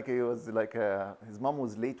you look like he was like, his mom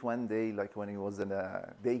was late one day, like when he was in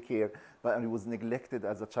a daycare, but he was neglected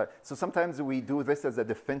as a child. So sometimes we do this as a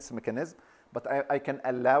defense mechanism, but I can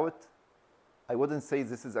allow it. I wouldn't say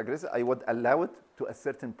this is aggressive. I would allow it to a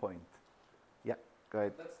certain point. Yeah, go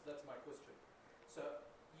ahead. That's my question. So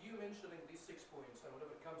you mentioning these 6 points and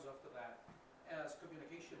whatever comes after that as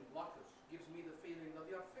communication blockers gives me the feeling that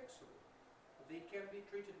they are fixable. They can be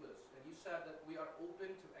treated with. And you said that we are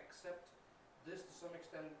open to accept this to some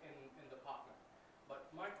extent in the partner. But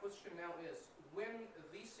my question now is, when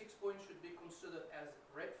these 6 points should be considered as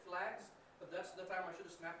red flags, that's the time I should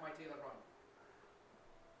snap my tail and run.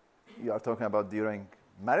 You are talking about during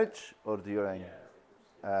marriage or during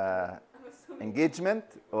engagement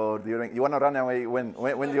or during, you want to run away, when do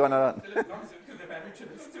you want to run? Until it comes into the marriage and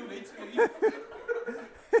it's too late to leave.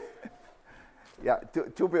 Yeah,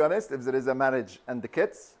 to be honest, if there is a marriage and the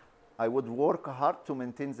kids, I would work hard to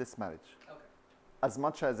maintain this marriage. Okay. As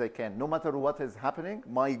much as I can. No matter what is happening,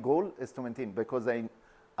 my goal is to maintain, because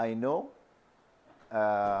I know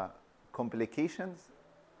complications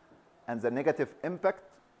and the negative impact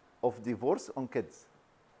of divorce on kids.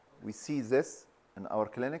 We see this in our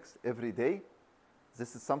clinics every day.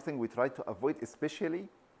 This is something we try to avoid, especially.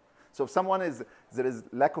 So if there is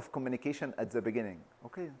lack of communication at the beginning,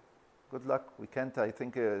 okay, good luck. We can't, I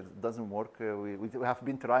think it doesn't work. We have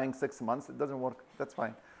been trying 6 months, it doesn't work, that's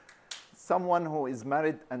fine. Someone who is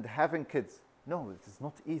married and having kids, no, it is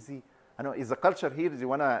not easy. I know, it's a culture here, you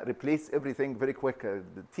want to replace everything very quick.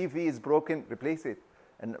 The TV is broken, replace it.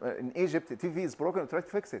 And in Egypt, the TV is broken, try to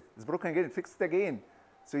fix it. It's broken again, fix it again.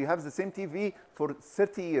 So you have the same TV for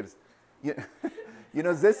 30 years. You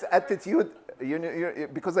know, this attitude,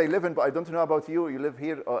 because I live in, I don't know about you, you live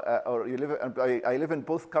here, or you live, I live in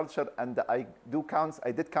both culture, and I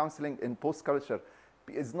did counseling in both culture.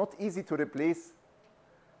 It's not easy to replace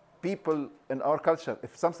people in our culture,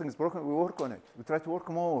 if something is broken, we work on it. We try to work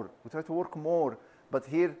more. We try to work more. But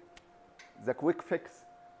here, the quick fix,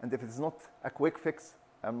 and if it's not a quick fix,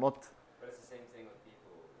 I'm not. But it's the same thing with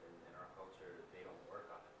people in our culture. They don't work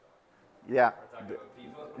on it though. Yeah. We're talking about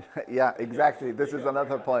people. Yeah, exactly. This is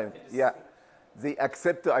another point. They just- Yeah. They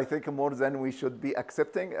accept, I think, more than we should be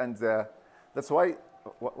accepting. And that's why,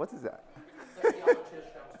 what is that? That's the other chairs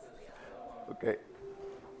downstairs. Okay.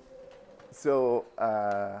 So,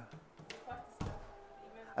 I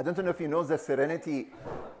don't know if you know the serenity.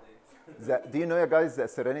 Do you know, guys, the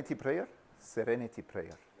serenity prayer? Serenity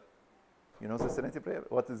prayer. You know the serenity prayer?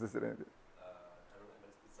 What is the serenity? I don't know, but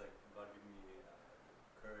it's like God give me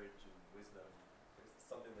courage and wisdom,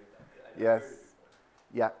 something like that. I Yes. heard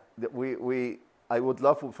it before. Yeah. I would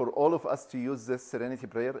love for all of us to use this serenity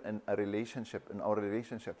prayer in a relationship, in our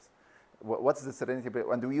relationships. What's the serenity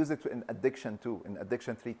prayer? And we use it in addiction too, in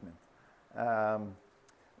addiction treatment.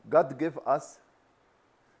 God give us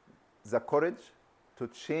the courage to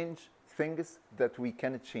change things that we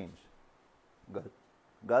cannot change.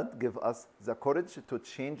 God give us the courage to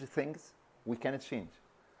change things we cannot change.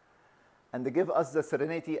 And they give us the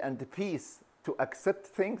serenity and the peace to accept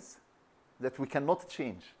things that we cannot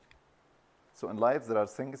change. So in life, there are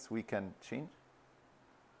things we can change,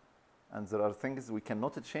 and there are things we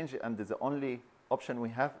cannot change, and the only option we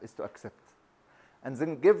have is to accept. And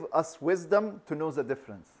then give us wisdom to know the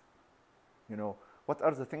difference. You know, what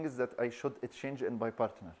are the things that I should change in my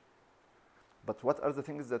partner? But what are the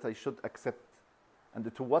things that I should accept?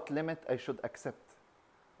 And to what limit I should accept?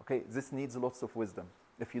 Okay, this needs lots of wisdom.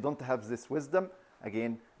 If you don't have this wisdom,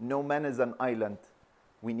 again, no man is an island.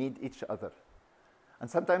 We need each other. And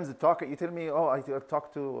sometimes you tell me, oh, I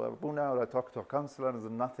talk to Abuna or I talk to a counselor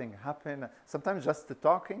and nothing happened. Sometimes just the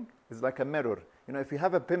talking is like a mirror. You know, if you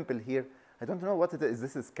have a pimple here, I don't know what it is.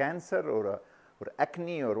 This is cancer or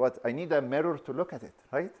acne or what. I need a mirror to look at it,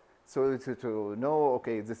 right? So to know,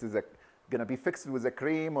 okay, this is going to be fixed with a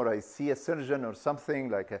cream, or I see a surgeon or something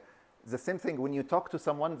like the same thing. When you talk to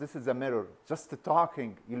someone, this is a mirror. Just the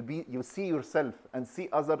talking, you see yourself and see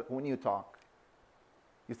other when you talk.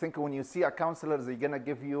 You think when you see a counselor, they're going to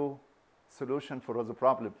give you solution for the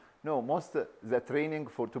problem. No, most the training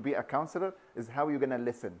to be a counselor is how you're going to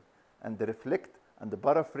listen and reflect and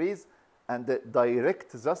paraphrase and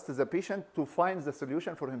direct just the patient to find the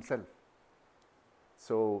solution for himself.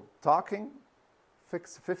 So talking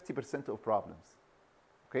fix 50% of problems,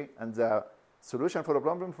 okay? And the solution for a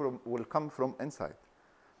problem will come from inside.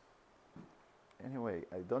 Anyway,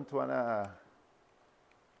 I don't want to...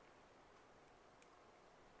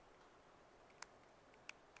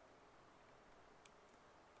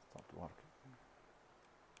 Stopped working.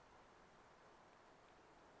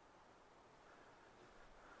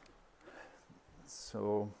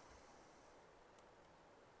 So...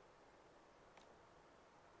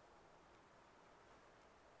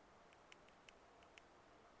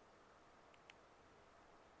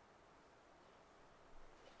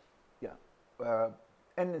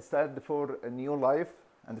 N stand for a new life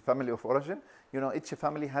and the family of origin. You know, each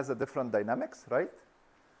family has a different dynamics, right?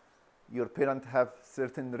 Your parents have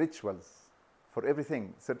certain rituals for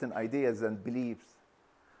everything, certain ideas and beliefs.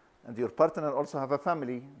 And your partner also have a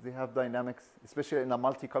family. They have dynamics, especially in a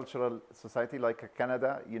multicultural society like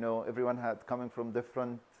Canada. You know, everyone had coming from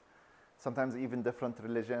different, sometimes even different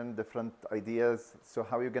religion, different ideas. So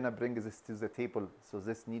how are you going to bring this to the table? So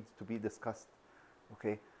this needs to be discussed,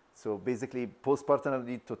 okay? So basically, both partners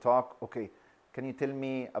need to talk, okay, can you tell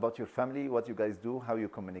me about your family, what you guys do, how you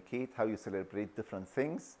communicate, how you celebrate different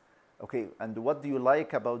things, okay, and what do you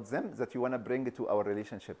like about them that you want to bring to our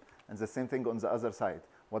relationship? And the same thing on the other side.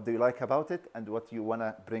 What do you like about it and what you want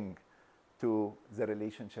to bring to the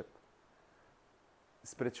relationship?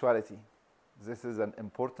 Spirituality. This is an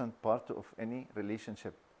important part of any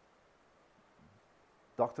relationship.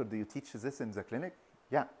 Doctor, do you teach this in the clinic?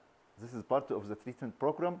 Yeah. This is part of the treatment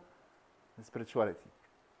program, spirituality.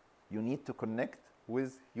 You need to connect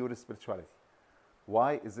with your spirituality.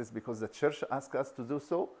 Why is this? Because the church asked us to do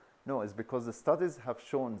so? No, it's because the studies have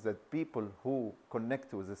shown that people who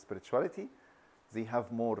connect with the spirituality, they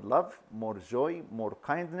have more love, more joy, more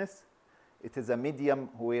kindness. It is a medium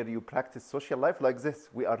where you practice social life like this.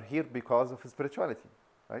 We are here because of spirituality,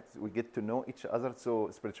 right? We get to know each other. So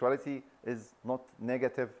spirituality is not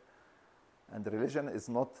negative, and religion is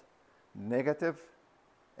not negative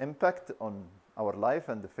impact on our life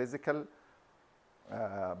and the physical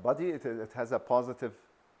body. It has a positive.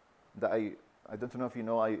 I don't know if you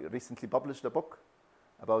know, I recently published a book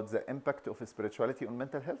about the impact of spirituality on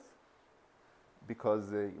mental health,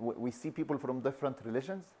 because we see people from different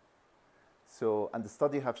religions. So, and the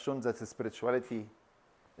study have shown that spirituality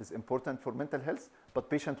is important for mental health, but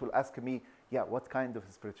patient will ask me, yeah, what kind of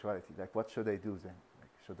spirituality? Like, what should I do then? Like,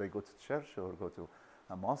 should I go to church or go to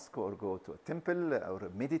a mosque or go to a temple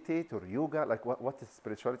or meditate or yoga? Like, what is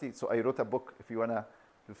spirituality? So I wrote a book, if you want to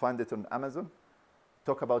find it on Amazon,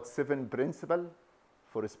 talk about 7 principles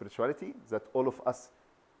for spirituality that all of us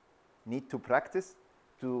need to practice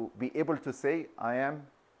to be able to say, I am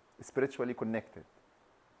spiritually connected.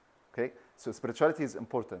 Okay, so spirituality is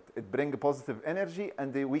important. It brings positive energy,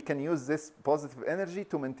 and we can use this positive energy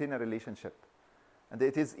to maintain a relationship. And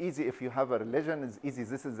it is easy if you have a religion, it's easy.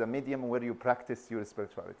 This is a medium where you practice your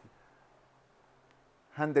spirituality.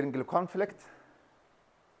 Handling conflict.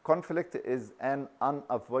 Conflict is an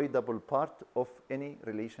unavoidable part of any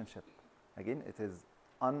relationship. Again, it is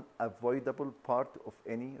unavoidable part of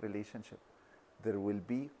any relationship. There will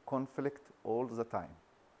be conflict all the time.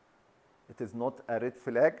 It is not a red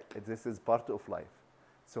flag. This is part of life.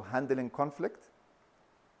 So handling conflict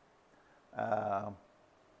and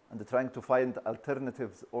trying to find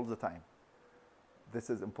alternatives all the time. This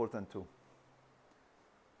is important too.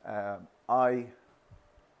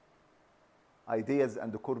 Ideas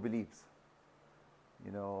and the core beliefs.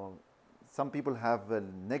 You know, some people have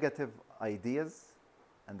negative ideas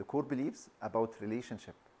and the core beliefs about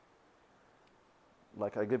relationship.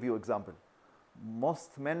 Like I give you example.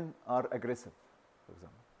 Most men are aggressive, for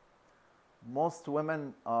example. Most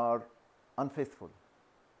women are unfaithful.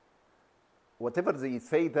 Whatever they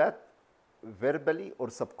say that verbally or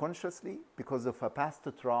subconsciously because of a past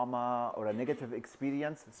trauma or a negative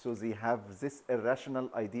experience, so they have this irrational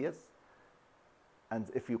ideas. And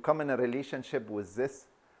if you come in a relationship with this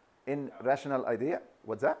irrational idea,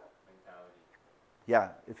 what's that? Mentality.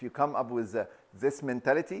 Yeah, if you come up with this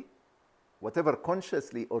mentality, whatever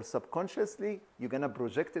consciously or subconsciously, you're going to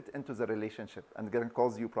project it into the relationship and going to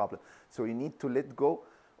cause you problem. So you need to let go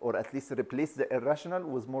or at least replace the irrational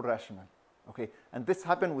with more rational. Okay, and this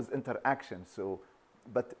happens with interaction. So,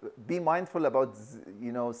 but be mindful about,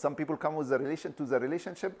 you know, some people come with the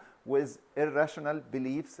relationship with irrational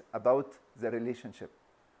beliefs about the relationship.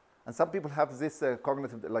 And some people have this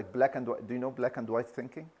cognitive, like black and white. Do you know black and white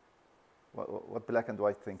thinking? What black and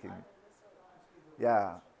white thinking?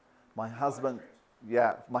 Yeah. My husband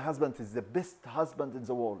is the best husband in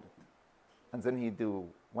the world. And then he do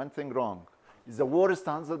one thing wrong. He's the worst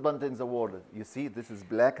husband in the world. You see, this is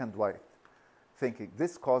black and white thinking.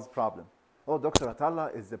 This causes problem. Oh, Dr.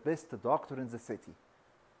 Atalla is the best doctor in the city.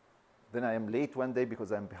 Then I am late one day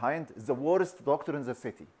because I'm behind. He's the worst doctor in the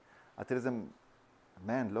city. I tell them,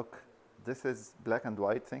 man, look, this is black and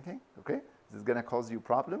white thinking, okay? This is going to cause you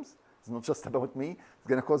problems. It's not just about me. It's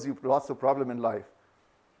going to cause you lots of problem in life.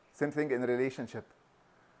 Same thing in relationship.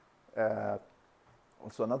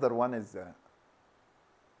 Also another one is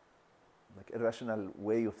like irrational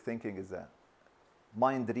way of thinking is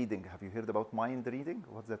mind reading. Have you heard about mind reading?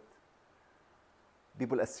 What's that?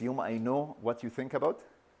 People assume I know what you think about.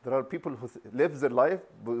 There are people who live their life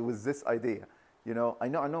with this idea. You know, I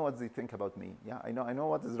know what they think about me. Yeah, I know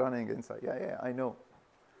what is running inside. Yeah, I know.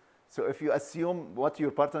 So if you assume what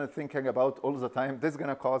your partner is thinking about all the time, this is going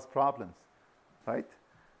to cause problems, right?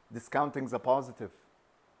 Discounting the positive.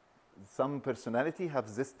 Some personality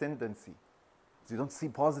have this tendency. They don't see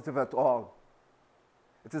positive at all.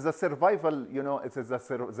 It is a survival, you know,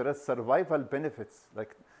 there are survival benefits.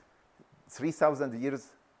 Like 3,000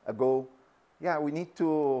 years ago, yeah, we need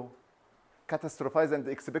to catastrophize and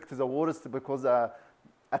expect the worst because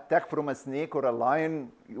attack from a snake or a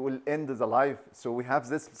lion will end the life. So we have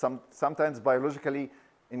this sometimes biologically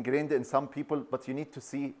ingrained in some people, but you need to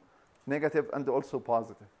see negative and also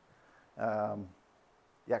positive.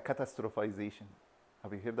 Catastrophization.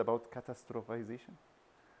 Have you heard about catastrophization?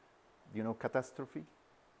 Do you know catastrophe?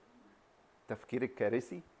 تفكير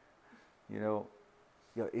الكارثي. You know,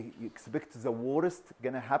 you expect the worst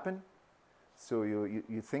gonna happen, so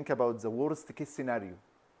you think about the worst case scenario,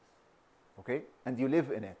 okay, and you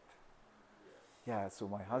live in it. Yeah. So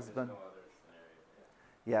my husband. There's no other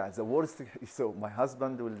scenario. Yeah, the worst. So my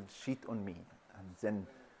husband will cheat on me, and then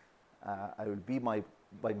I will be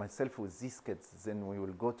by myself with these kids. Then we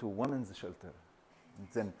will go to women's shelter. And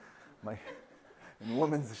then in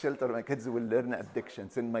women's shelter, my kids will learn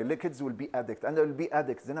addictions. And my kids will be addicts. And I will be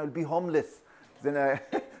addicts. Then I will be homeless. Then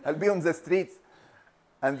I'll be on the streets.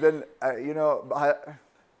 And then,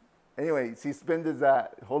 anyway, she spends the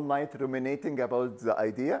whole night ruminating about the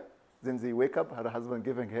idea. Then they wake up, her husband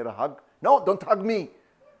giving her a hug. No, don't hug me.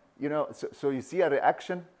 You know, so you see a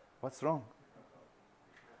reaction. What's wrong?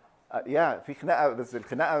 في خناقة, بس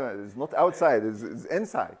الخناقة is not outside, it's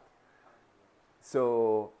inside.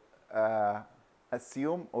 So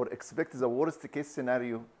assume or expect the worst case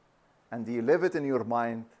scenario and you live it in your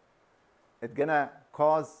mind, it's gonna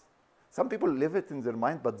cause, some people live it in their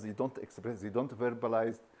mind, but they don't express, they don't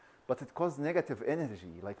verbalize, but it causes negative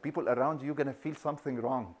energy. Like people around you gonna feel something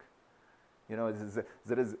wrong. You know,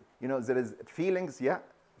 there is feelings, yeah,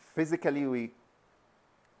 physically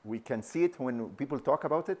we can see it when people talk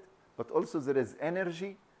about it, but also there is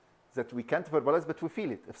energy that we can't verbalize, but we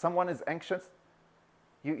feel it. If someone is anxious,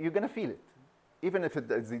 you're gonna feel it. Even if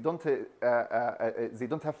they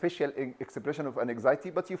don't have facial expression of an anxiety,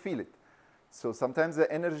 but you feel it. So sometimes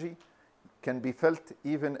the energy can be felt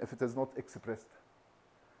even if it is not expressed.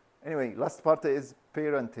 Anyway, last part is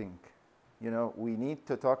parenting. You know, we need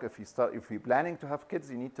to talk, if you're planning to have kids,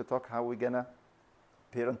 you need to talk how we're gonna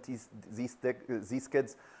parent these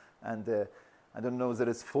kids. And I don't know, there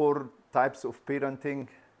is 4 types of parenting.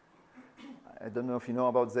 I don't know if you know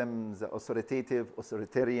about them, the authoritative,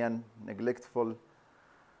 authoritarian, neglectful.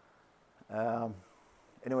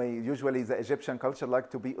 Anyway, usually the Egyptian culture like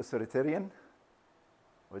to be authoritarian,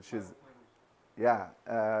 which is, yeah,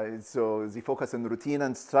 so they focus on routine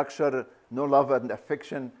and structure, no love and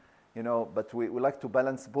affection, you know, but we like to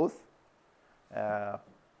balance both.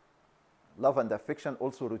 Love and affection,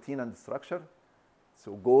 also routine and structure.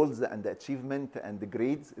 So goals and achievement and the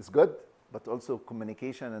grades is good, but also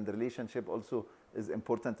communication and relationship also is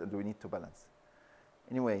important, and we need to balance.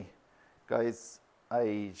 Anyway, guys,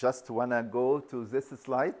 I just wanna go to this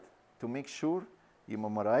slide to make sure you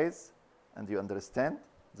memorize and you understand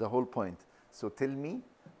the whole point. So tell me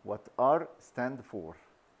what R stand for.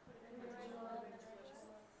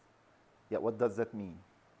 Yeah, what does that mean?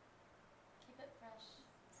 Keep it fresh.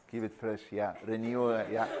 Keep it fresh, yeah. Renew,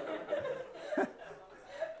 yeah.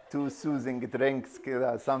 2 soothing drinks,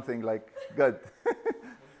 something like good.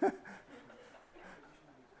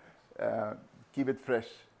 Keep it fresh.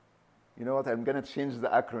 You know what? I'm going to change the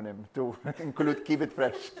acronym to include keep it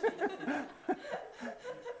fresh.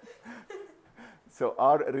 So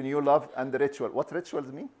R, renew, love, and the ritual. What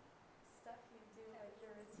rituals mean? Stuff you do, like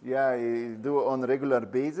your routine. Yeah, you do on regular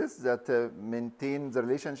basis that maintain the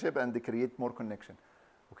relationship and they create more connection.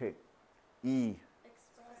 Okay. E.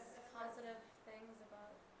 Express positive things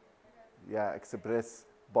about your parent. Yeah, express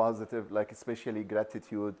positive, like especially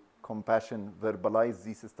gratitude, compassion, verbalize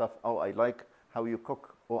this stuff. Oh, I like how you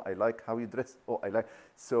cook. Oh, I like how you dress. Oh, I like.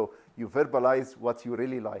 So you verbalize what you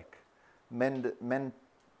really like. Men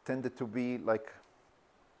tended to be like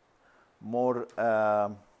more,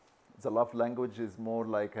 the love language is more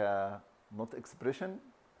like not expression,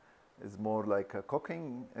 is more like a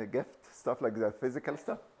cooking, a gift, stuff like that, physical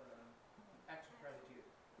stuff. Acts of gratitude.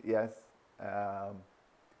 Yes.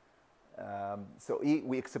 So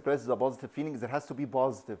we express the positive feelings. There has to be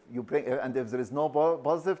positive. You bring, and if there is no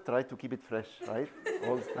positive, try to keep it fresh, right?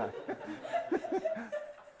 All the time.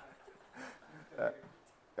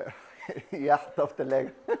 Yeah, tough the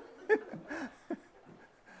leg.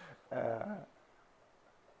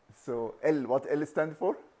 So L, what L stand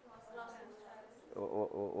for?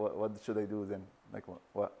 What should I do then? Like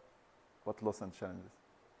what loss and challenges?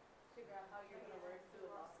 Figure out how you're going to work through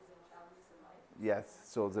the losses and challenges in life. Yes,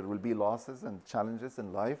 so there will be losses and challenges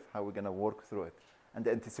in life, how we're going to work through it. And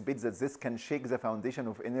anticipate that this can shake the foundation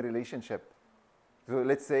of any relationship. So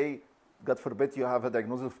let's say, God forbid, you have a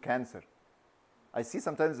diagnosis of cancer. I see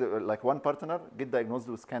sometimes like one partner get diagnosed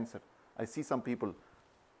with cancer. I see some people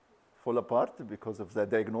fall apart because of the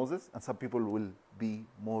diagnosis, and some people will be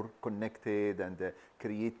more connected and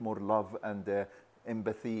create more love and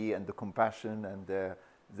empathy and compassion, and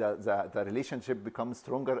the relationship becomes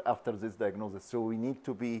stronger after this diagnosis. So we need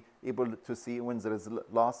to be able to see when there is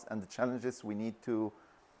loss and the challenges. We need to,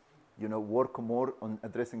 work more on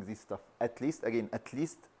addressing this stuff. At least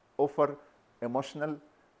offer emotional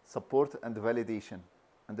support and validation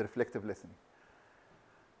and reflective listening.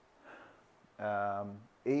 A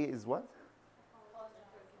is what?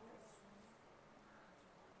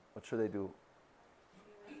 What should I do?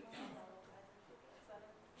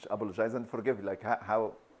 Apologize and forgive. Like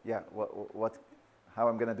how? Yeah. What? How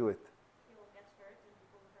I'm gonna do it? People get hurt and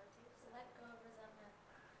people hurt you. So let go of resentment.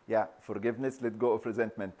 Yeah, forgiveness. Let go of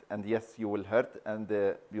resentment. And yes, you will hurt, and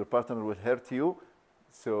your partner will hurt you.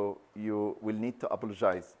 So you will need to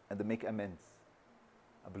apologize and make amends.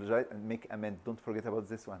 Apologize and make amends. Don't forget about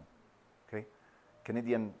this one. Okay?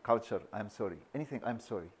 Canadian culture, I'm sorry. Anything, I'm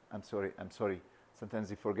sorry. I'm sorry. I'm sorry. Sometimes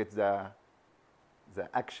you forget the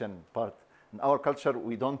action part. In our culture,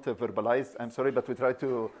 we don't verbalize, I'm sorry, but we try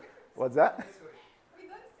to, what's that? We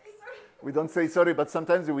don't say sorry. We don't say sorry, but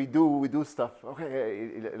sometimes we do stuff.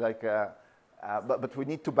 Okay, like, but we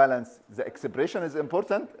need to balance. The expression is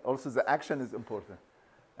important. Also, the action is important.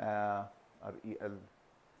 RELT.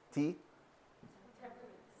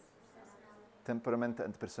 temperament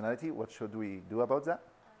and personality. What should we do about that?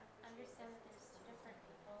 Understand that there's two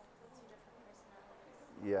different people, two different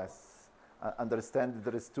personalities. Yes. Understand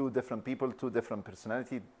there is two different people, two different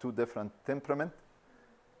personality, two different temperament.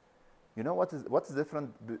 You know what's the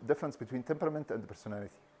difference between temperament and personality?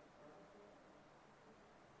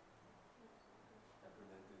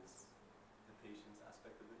 Temperament is the patience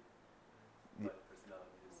aspect of it, Ye- but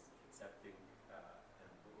personality is accepting,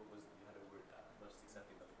 and what was, you had a word, not just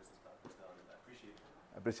accepting other person's personality, but appreciating.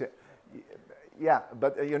 Yeah,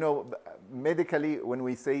 but you know, medically, when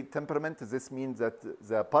we say temperament, this means that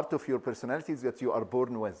the part of your personality is that you are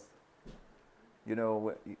born with. You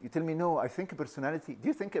know, you tell me, no, I think a personality, do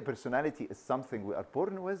you think a personality is something we are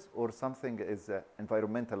born with or something is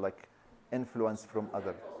environmental, like influence from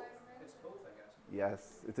others? It's both, I guess.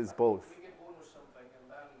 Yes, it is both. We get born with something, and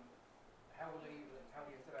then how we live and how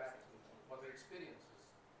we interact and what we experience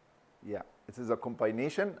is. Yeah, it is a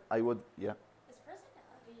combination. I would, yeah. Is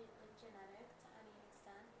personality like genetic to any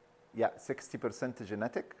extent? Yeah, 60%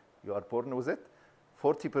 genetic, you are born with it,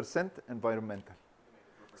 40% environmental.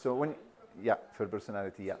 So when, yeah, for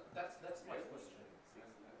personality, yeah. So that's my question.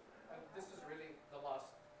 And this is really the last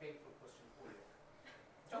painful question for you.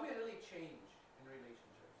 Do we really change in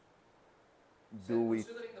relationships? Do we,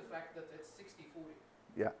 Considering the fact that it's 60-40,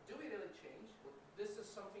 yeah. do we really change? This is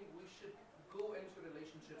something we should go into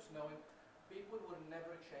relationships knowing people will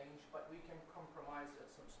never change, but we can compromise at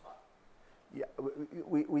some spot. Yeah,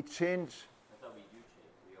 we change, I thought we do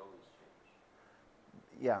change. We always change.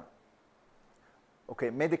 yeah. Okay,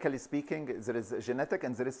 medically speaking, there is genetic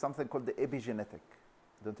and there is something called the epigenetic.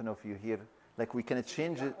 I don't know if you hear, like we can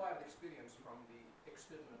change The it. acquired experience from the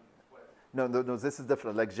external world. No, this is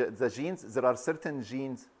different. Like the genes, there are certain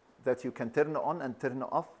genes that you can turn on and turn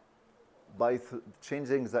off by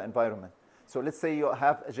changing the environment. So let's say you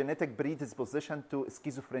have a genetic predisposition to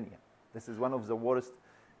schizophrenia. This is one of the worst,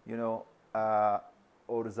 you know,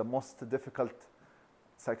 or the most difficult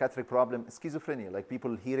psychiatric problem, schizophrenia, like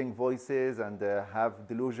people hearing voices and have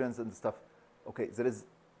delusions and stuff. Okay, there is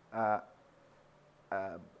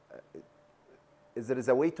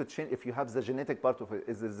a way to change, if you have the genetic part of it,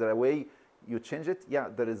 is there a way you change it? Yeah,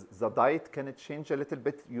 there is. The diet can change a little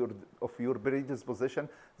bit of your predisposition,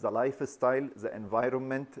 the lifestyle, the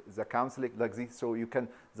environment, the counseling, like this. So you can,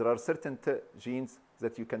 there are certain genes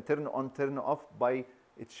that you can turn on, turn off by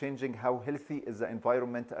it changing how healthy is the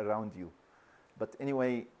environment around you. But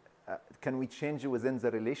anyway, can we change within the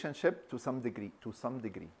relationship? To some degree, to some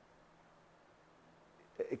degree.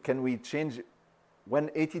 Can we change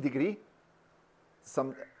 180 degree?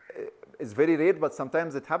 Some, it's very rare, but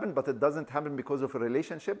sometimes it happens, but it doesn't happen because of a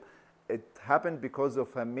relationship. It happened because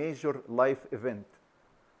of a major life event.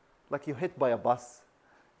 Like you hit by a bus,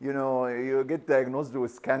 you know, you get diagnosed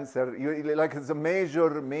with cancer. Like it's a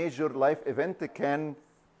major life event. Can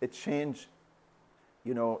it change?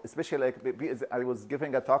 You know, especially like I was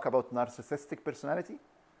giving a talk about narcissistic personality.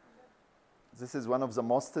 This is one of the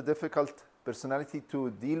most difficult personality to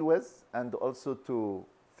deal with and also to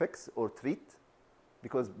fix or treat,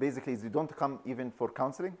 because basically they don't come even for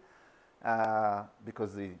counseling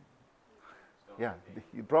because the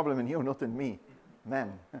problem in you, not in me,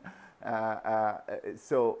 man.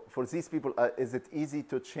 So for these people, is it easy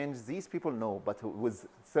to change these people? No, but with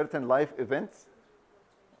certain life events,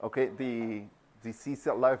 okay, they see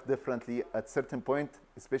life differently at certain point,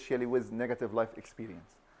 especially with negative life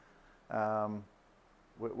experience.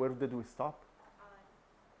 Where did we stop?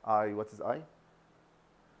 I. What is I?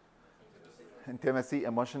 Intimacy,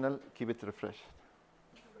 emotional, keep it refreshed.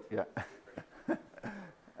 Yeah.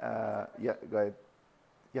 Yeah, go ahead.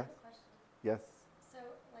 Yeah. Question. Yes. So,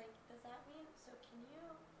 like, does that mean,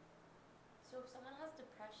 so if someone has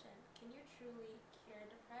depression, can you truly cure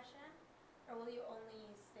depression, or will you only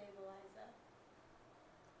stabilize it?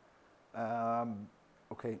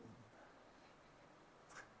 Okay.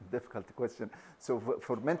 Difficult question. So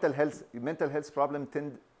for mental health problem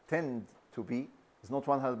tend to be, it's not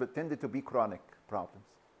 100, but tended to be chronic problems.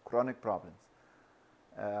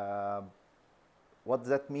 What does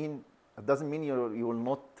that mean? It doesn't mean you will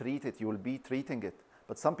not treat it. You will be treating it.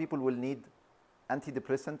 But some people will need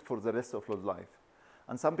antidepressant for the rest of their life.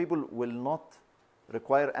 And some people will not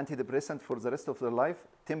require antidepressant for the rest of their life.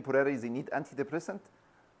 Temporarily, they need antidepressant,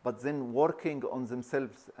 but then working on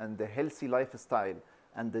themselves and the healthy lifestyle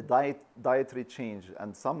and the dietary change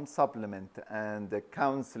and some supplement and the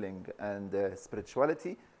counseling and the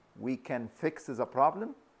spirituality, we can fix the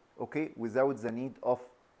problem, okay, without the need of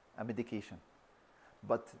a medication.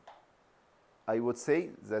 But I would say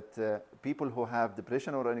that people who have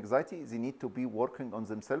depression or anxiety, they need to be working on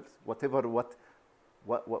themselves. What do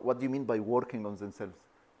you mean by working on themselves?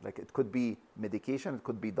 Like it could be medication, it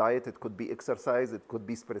could be diet, it could be exercise, it could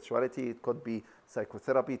be spirituality, it could be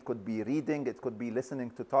psychotherapy, it could be reading, it could be listening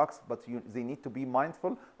to talks, but they need to be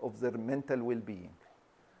mindful of their mental well-being.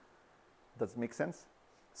 Does it make sense?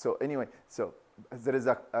 So anyway, so there is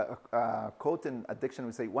a quote in addiction,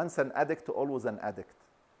 we say, once an addict, always an addict.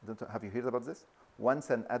 Have you heard about this? Once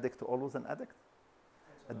an addict, always an addict?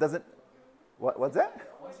 It doesn't, what's that?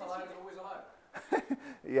 Once alive, always alive.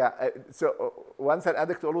 Yeah, so once an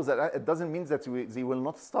addict, always an addict, it doesn't mean that they will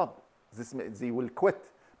not stop. They will quit.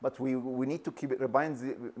 But we need to remind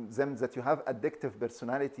them that you have addictive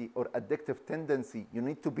personality or addictive tendency. You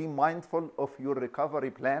need to be mindful of your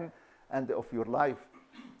recovery plan and of your life.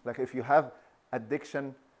 Like if you have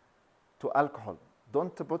addiction to alcohol,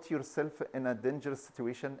 don't put yourself in a dangerous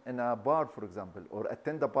situation in a bar, for example, or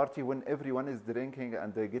attend a party when everyone is drinking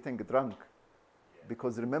and they're getting drunk.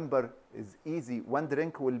 Because remember, it's easy. One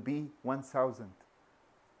drink will be 1,000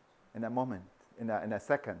 in a moment, in a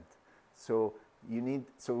second. So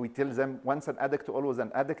we tell them, once an addict, always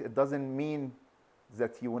an addict. It doesn't mean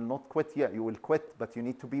that you will not quit. Yeah, you will quit, but you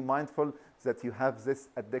need to be mindful that you have this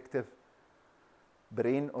addictive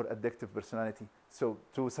brain or addictive personality. So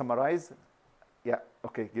to summarize, yeah,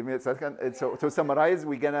 okay, give me a second. So to summarize,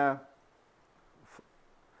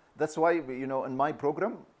 that's why, in my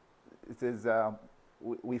program, it is,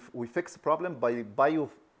 we fix problem by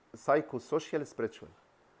psychosocial, spiritual.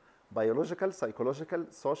 Biological, psychological,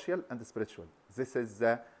 social, and spiritual. This is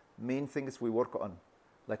the main things we work on.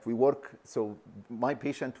 Like so my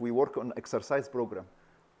patient, we work on exercise program,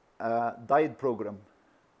 diet program,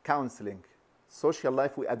 counseling, social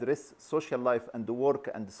life, we address social life and the work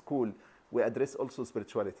and the school. We address also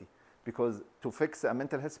spirituality. Because to fix a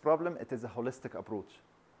mental health problem, it is a holistic approach.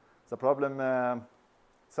 The problem,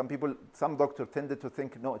 some doctors tended to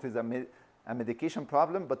think, no, it is a medication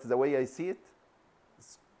problem, but the way I see it,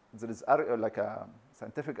 there is like a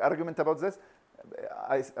scientific argument about this.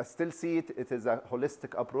 I still see it. It is a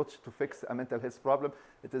holistic approach to fix a mental health problem.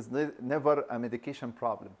 It is never a medication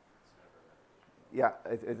problem. Yeah,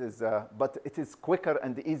 it is, but it is quicker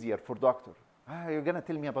and easier for doctor. You're gonna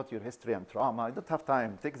tell me about your history and trauma. I don't have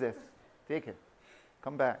time. Take this, take it,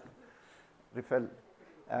 come back, refill.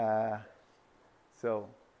 So,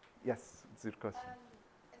 yes, it's your question.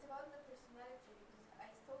 It's about the personality, because I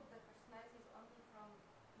thought that personality is only from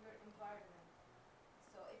your environment.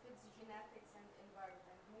 So if it's genetics and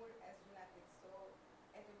environment, more as genetics, so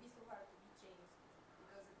it would be so hard to be changed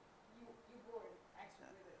because you're born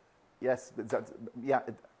actually with it. Yes, but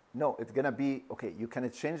no, it's gonna be, okay, you can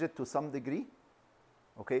change it to some degree,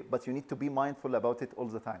 okay, but you need to be mindful about it all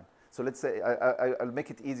the time. So let's say, I'll make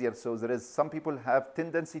it easier. So there is, some people have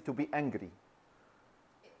tendency to be angry.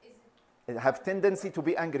 Have tendency to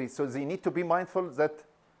be angry, so they need to be mindful that,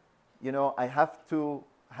 I have to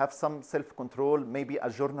have some self-control, maybe I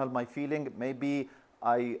journal my feeling, maybe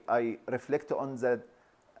I reflect on the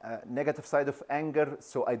negative side of anger,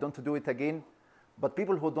 so I don't do it again. But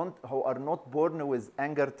people who are not born with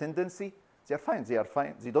anger tendency, they are fine.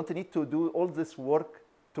 They don't need to do all this work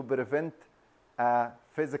to prevent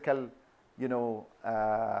physical,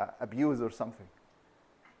 abuse or something.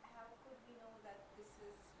 How could we know that this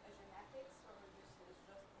is a genetics or this is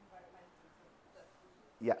just environmental thing that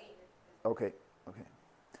we Yeah. made it? Okay.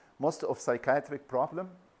 Most of psychiatric problem,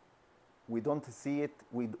 we don't see it.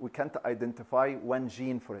 We can't identify one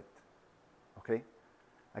gene for it. Okay,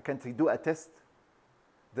 I can't do a test.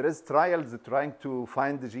 There is trials trying to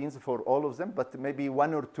find the genes for all of them, but maybe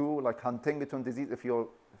one or two, like Huntington disease, if you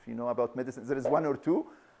know about medicine, there is one or two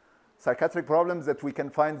psychiatric problems that we can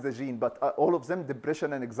find the gene, but all of them,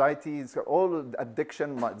 depression and anxiety, all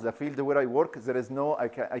addiction, the field where I work, there is no, I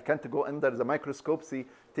can't go under the microscope,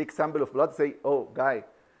 take sample of blood, say, oh, guy,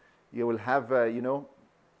 you will have,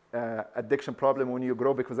 addiction problem when you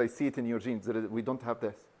grow because I see it in your genes. We don't have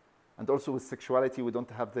this. And also with sexuality, we don't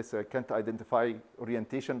have this. I can't identify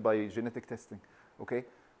orientation by genetic testing, okay?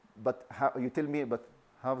 But how, you tell me, but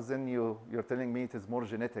how then you're telling me it is more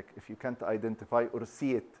genetic if you can't identify or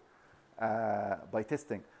see it by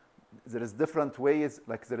testing? There is different ways,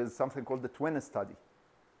 like there is something called the twin study.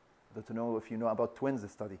 I don't know if you know about twins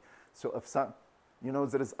study. So if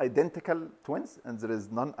there is identical twins and there is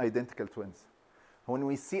non-identical twins. When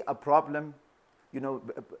we see a problem,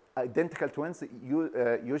 identical twins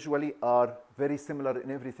usually are very similar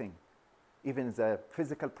in everything. Even the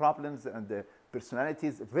physical problems and the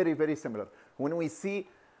personalities, very, very similar. When we see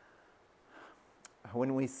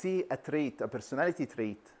a trait, a personality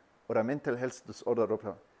trait, or a mental health disorder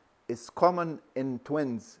is common in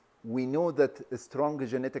twins, we know that a strong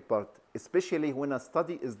genetic part, especially when a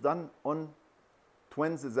study is done on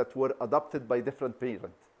twins that were adopted by different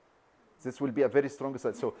parents. This will be a very strong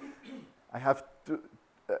side. So I have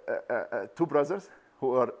two brothers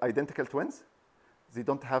who are identical twins. They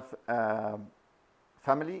don't have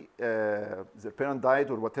family. Their parent died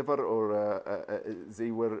or whatever, or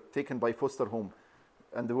they were taken by foster home.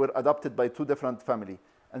 And they were adopted by two different family.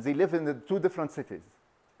 And they live in the two different cities,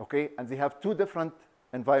 okay? And they have two different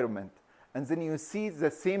environment. And then you see the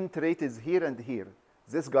same trait is here and here.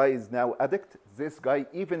 This guy is now addict. This guy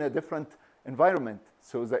even a different environment.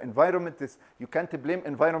 So the environment is, you can't blame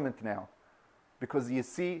environment now. Because you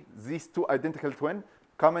see these two identical twins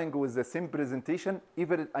coming with the same presentation,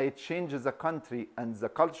 even I change the country and the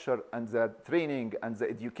culture and the training and the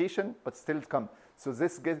education, but still come. So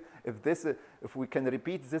this gives, if we can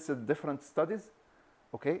repeat this in different studies,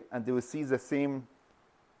 okay, and they will see the same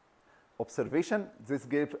observation, this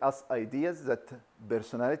gives us ideas that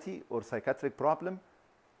personality or psychiatric problem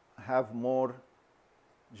have more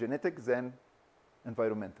genetic than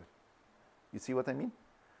environmental. You see what I mean?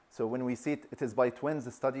 So when we see it is by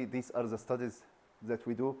twins study, these are the studies that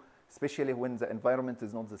we do, especially when the environment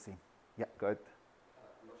is not the same. Yeah, go ahead.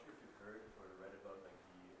 I'm not sure if you've heard or read about like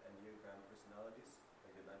the Enneagram personalities,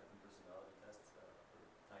 like the 9 different personality tests or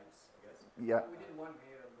types, I guess. Yeah. We did one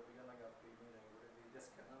here at the beginning of the meeting, the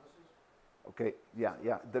disc analysis. Okay. Yeah.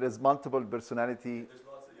 Yeah. There is multiple personality. There's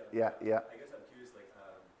lots of Yeah. Yeah. I guess I'm curious, like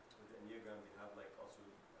with the Enneagram, they have like also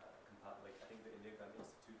like I think the Enneagram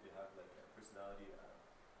Institute, they have like a personality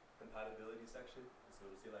compatibility section.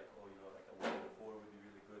 So to say like, oh, you know, like a 1 and a 4 would be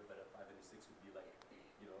really good, but a 5 and a 6 would be like,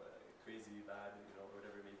 you know, crazy bad, you know, or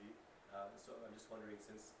whatever it may be. So I'm just wondering,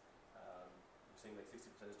 since you're saying like 60%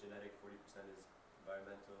 is genetic, 40% is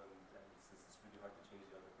environmental, and since it's really hard to change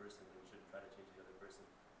the other person, and we shouldn't try to change the other person,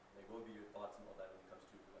 like what would be your thoughts on all that when it comes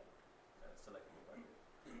to like selecting a partner?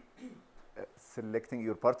 Selecting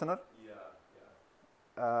your partner? Yeah,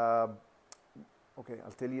 yeah. Okay,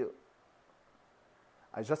 I'll tell you.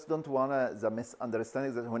 I just don't want the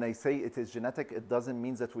misunderstanding that when I say it is genetic, it doesn't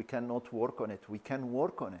mean that we cannot work on it. We can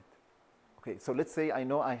work on it. Okay, so let's say I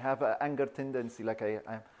know I have an anger tendency, like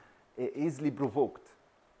I'm easily provoked.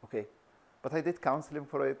 Okay, but I did counseling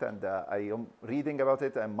for it, and I am reading about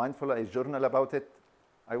it. I'm mindful. I journal about it.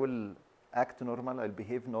 I will act normal. I'll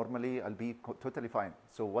behave normally. I'll be totally fine.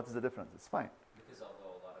 So what's the difference? It's fine. Because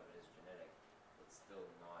although a lot of it is genetic, it's still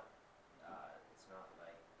not. It's not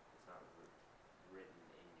like it's not written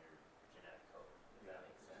in your genetic code. If that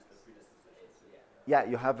makes sense. Just a predisposition. It's, Yeah,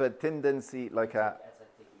 you have a tendency like a. It's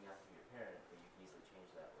like taking after your parent, but you can easily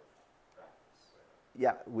change that with practice.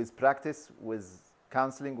 Yeah, with practice, with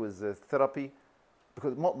counseling, with therapy,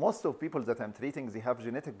 because most of people that I'm treating, they have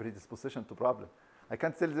genetic predisposition to problem. I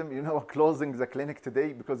can't tell them, you know, closing the clinic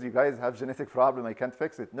today because you guys have genetic problem, I can't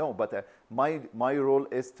fix it. No, but my role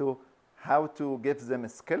is to how to give them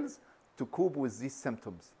skills to cope with these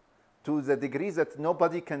symptoms to the degree that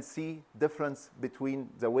nobody can see difference between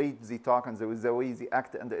the way they talk and the way they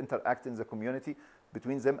act and interact in the community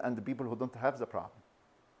between them and the people who don't have the problem.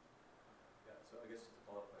 Yeah, so I guess just a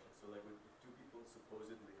follow-up question. So like if two people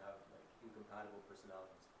supposedly have like incompatible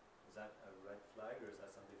personalities, is that a red flag, or is that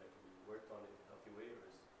something that can be worked on in a healthy way, or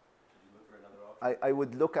should you look for another option? I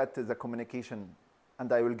would look at the communication, and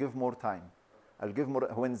I will give more time. Okay. I'll give more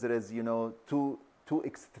when there is, you know, two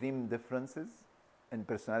extreme differences in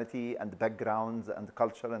personality and backgrounds and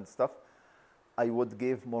culture and stuff. I would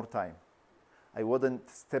give more time. I wouldn't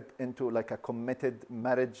step into like a committed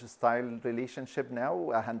marriage style relationship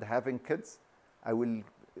now and having kids. I will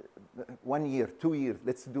 1 year, 2 years,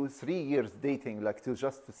 let's do 3 years dating, like to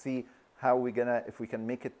just to see how if we can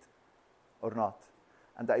make it or not.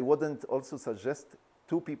 And I wouldn't also suggest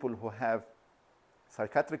two people who have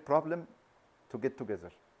psychiatric problem to get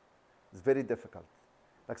together. It's very difficult.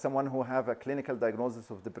 Like someone who have a clinical diagnosis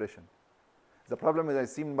of depression. The problem is I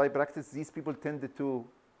see in my practice, these people tend to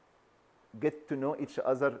get to know each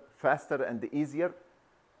other faster and easier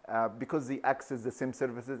because they access the same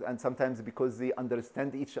services, and sometimes because they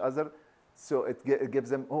understand each other. So it gives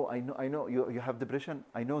them, oh, I know you have depression.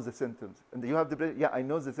 I know the symptoms. And you have depression? Yeah, I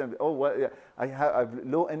know the symptoms. Oh, well, yeah, I have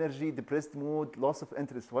low energy, depressed mood, loss of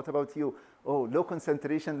interest. What about you? Oh, low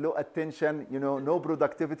concentration, low attention, you know, no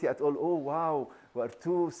productivity at all. Oh, wow, we're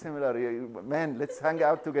too similar. Man, let's hang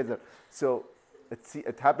out together. So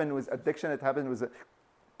it happened with addiction. It happened with,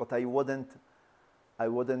 but I wouldn't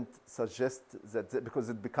suggest that because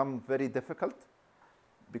it becomes very difficult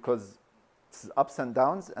because it's ups and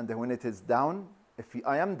downs, and then when it is down,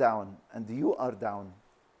 I am down and you are down,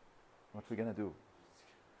 what are we gonna do?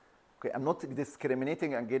 Okay, I'm not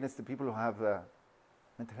discriminating against the people who have a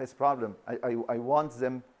mental health problem. I want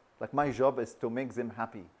them, like my job is to make them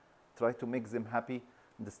happy, try to make them happy,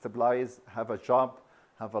 and stabilize, have a job,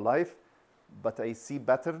 have a life, but I see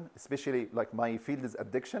pattern, especially like my field is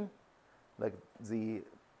addiction. Like the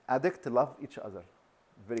addict love each other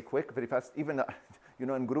very quick, very fast. Even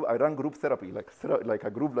in group, I run group therapy, like a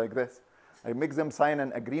group like this. I make them sign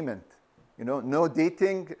an agreement. No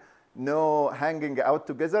dating, no hanging out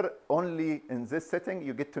together. Only in this setting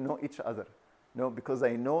you get to know each other. Because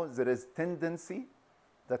I know there is tendency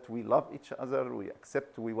that we love each other, we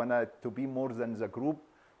accept, we want it to be more than the group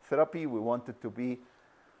therapy. We want it to be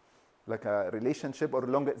like a relationship or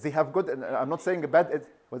longer. They have good, and I'm not saying bad.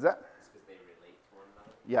 What's that? It's because they relate to one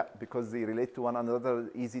another. Yeah, because they relate to one another,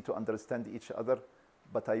 easy to understand each other.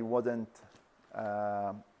 But I wouldn't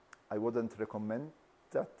recommend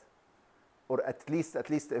that. Or at least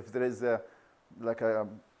if there is a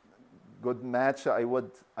good match, I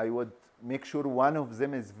would make sure one of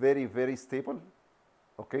them is very, very stable,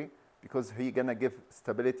 okay? Because he's gonna give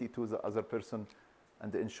stability to the other person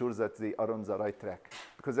and ensure that they are on the right track.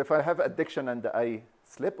 Because if I have addiction and I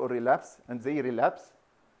slip or relapse and they relapse,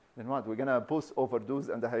 then what? We're gonna both overdose,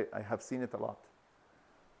 and I have seen it a lot.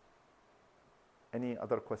 Any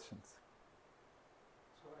other questions?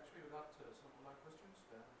 So actually, we got some online questions.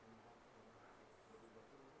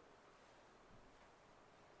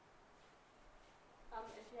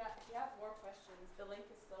 If you have more questions, the link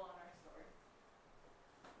is still on our story.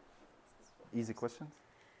 Easy questions?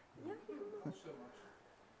 Yeah. Not so much.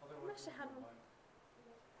 Otherwise, Actually had one.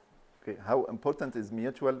 Okay, how important is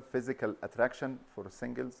mutual physical attraction for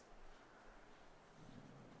singles?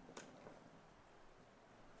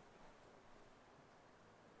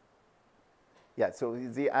 Yeah, so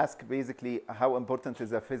they ask basically how important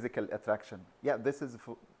is a physical attraction. Yeah, this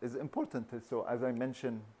is important. So as I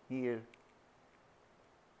mentioned here,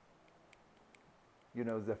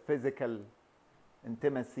 the physical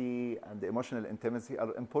intimacy and the emotional intimacy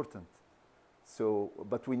are important. So,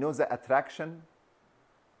 but we know the attraction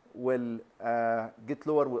will get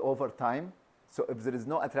lower over time. So if there is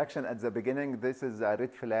no attraction at the beginning, this is a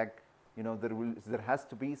red flag. There has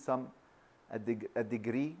to be a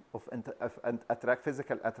degree of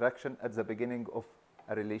physical attraction at the beginning of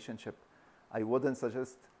a relationship. I wouldn't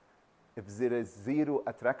suggest, if there is zero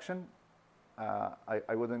attraction,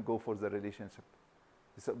 I wouldn't go for the relationship.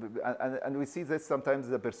 So, and we see this sometimes.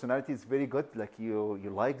 The personality is very good, like you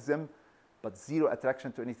like them, but zero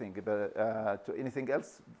attraction to anything. To anything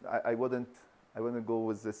else, I wouldn't go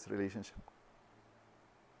with this relationship.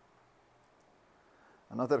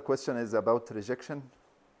 Another question is about rejection.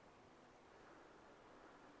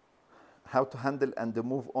 How to handle and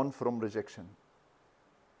move on from rejection.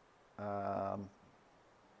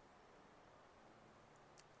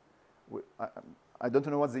 I don't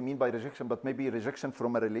know what they mean by rejection, but maybe rejection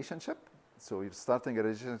from a relationship. So you're starting a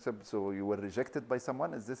relationship, so you were rejected by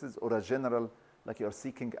someone. Or a general, like you're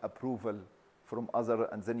seeking approval from other,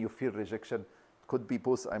 and then you feel rejection. Could be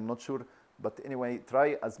both, I'm not sure. But anyway,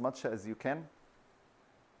 try as much as you can.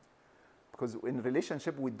 Because in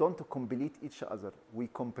relationship, we don't complete each other. We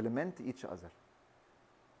complement each other.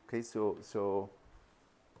 Okay, so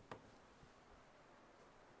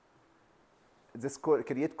this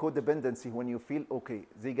create codependency when you feel, okay,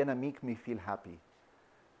 they're gonna make me feel happy.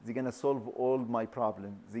 They're gonna solve all my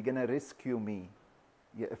problems. They're gonna rescue me.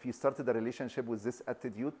 Yeah, if you started a relationship with this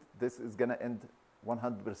attitude, this is gonna end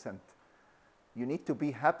 100%. You need to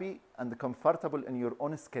be happy and comfortable in your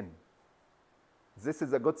own skin. This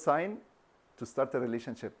is a good sign to start a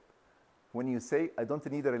relationship. When you say, I don't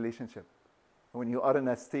need a relationship. When you are in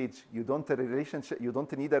a stage, you don't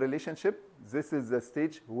need a relationship, this is the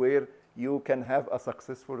stage where you can have a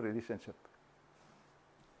successful relationship.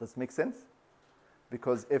 Does it make sense?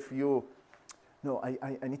 Because if you, no,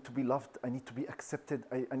 I need to be loved, I need to be accepted,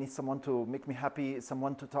 I need someone to make me happy,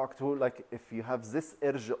 someone to talk to, like if you have this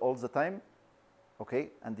urge all the time,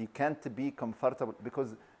 okay, and you can't be comfortable,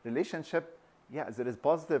 because relationship, yeah, there is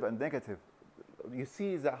positive and negative. You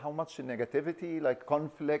see how much negativity, like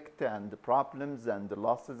conflict and problems and the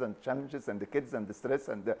losses and challenges and the kids and the stress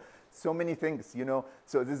and so many things,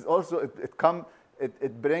 So this is also,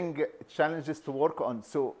 it bring challenges to work on.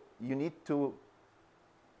 So you need to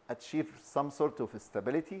achieve some sort of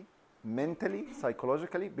stability mentally,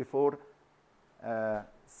 psychologically, before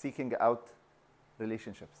seeking out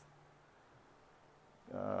relationships.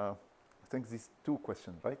 I think these two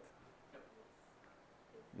questions, right?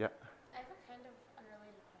 Yeah. I have a kind of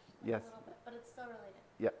unrelated question, Yes. a little bit, but it's still related.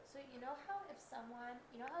 Yeah. So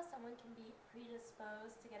how someone can be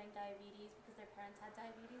predisposed to getting diabetes because their parents had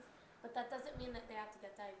diabetes, but that doesn't mean that they have to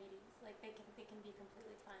get diabetes. Like they can be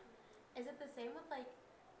completely fine. Is it the same with like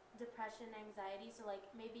depression, anxiety? So like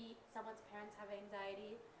maybe someone's parents have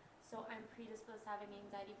anxiety, so I'm predisposed to having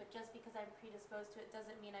anxiety, but just because I'm predisposed to it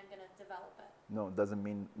doesn't mean I'm going to develop it. No, it doesn't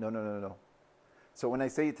mean, no. So when I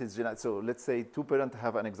say it is genetic, so let's say two parents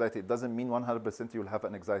have an anxiety, it doesn't mean 100% you'll have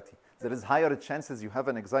an anxiety. There is higher chances you have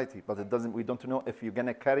an anxiety, but we don't know if you're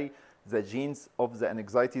gonna carry the genes of the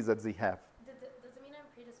anxiety that they have. Does it mean I'm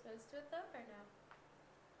predisposed to it though,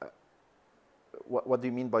 or no? What do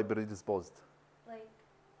you mean by predisposed? Like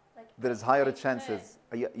There is I higher could chances.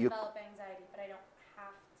 develop anxiety, but I don't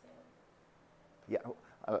have to. Yeah,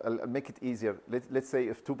 I'll make it easier. Let's say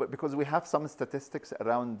if because we have some statistics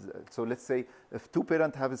around, so let's say if two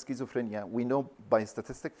parents have schizophrenia, we know by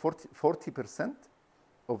statistic 40%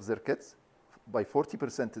 of their kids, by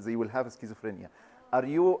 40% they will have schizophrenia. Are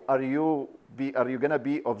you gonna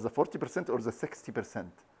be of the 40% or the 60%?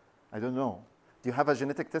 I don't know. Do you have a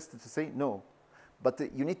genetic test to say no? But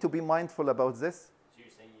you need to be mindful about this. So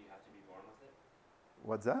you're saying you have to be born with it?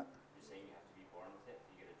 What's that? You're saying you have to be born with it if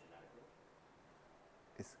you get it genetically?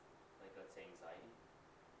 It's, Like, let's say anxiety.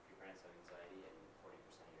 If your parents have anxiety and 40%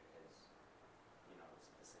 of your kids, you know,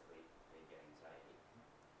 statistically, they get anxiety,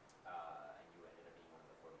 and you ended up being one of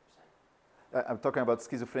the 40%. I'm talking about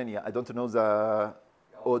schizophrenia. I don't know the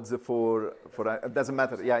odds for it doesn't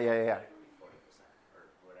matter. Yeah. Genetically 40% or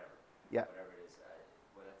whatever. Yeah. Whatever it is.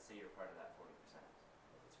 Well, let's say you're part of that 40%.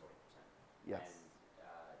 If it's 40%. Yes.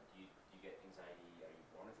 And do you get anxiety? Are you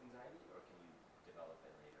born with anxiety, or can you develop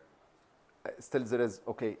it later in life? Still there is,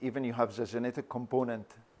 okay, even you have the genetic component,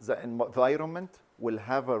 the environment will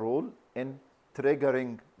have a role in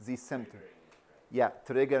triggering these symptoms. Yeah,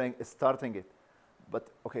 triggering, starting it. But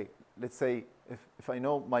okay, let's say if I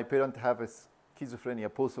know my parents have a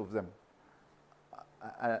schizophrenia, both of them,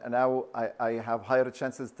 and now I have higher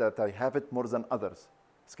chances that I have it more than others.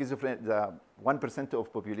 Schizophrenia, the 1%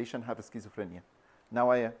 of population have a schizophrenia.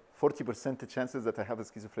 Now I have 40% chances that I have a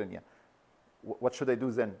schizophrenia. What should I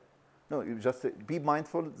do then? No, you just be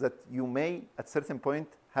mindful that you may at certain point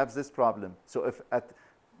have this problem. So if at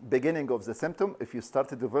beginning of the symptom, if you start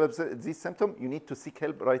to develop this symptom, you need to seek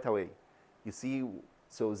help right away. You see,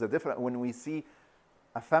 so the different, when we see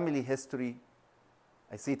a family history,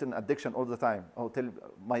 I see it in addiction all the time. Oh,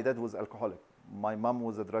 my dad was alcoholic. My mom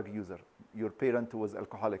was a drug user. Your parent was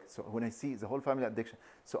alcoholic. So when I see the whole family addiction,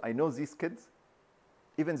 so I know these kids,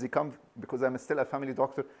 even they come, because I'm still a family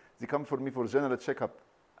doctor, they come for me for general checkup.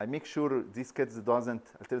 I make sure these kids doesn't,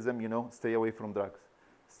 I tell them, you know, stay away from drugs,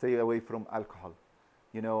 stay away from alcohol.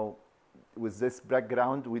 You know, with this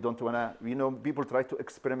background, we don't want to, you know, people try to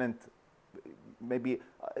experiment. Maybe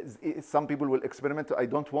some people will experiment. I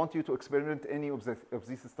don't want you to experiment any of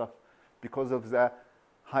this stuff because of the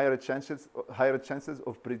higher chances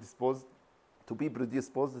of be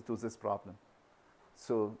predisposed to this problem.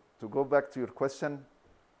 So to go back to your question,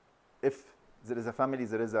 if there is a family,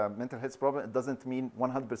 there is a mental health problem, it doesn't mean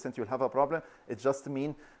 100% you'll have a problem. It just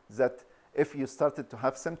means that if you started to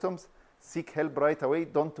have symptoms, seek help right away.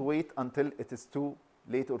 Don't wait until it is too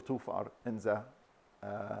late or too far in the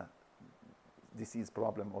disease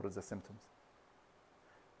problem or the symptoms.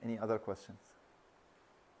 Any other questions?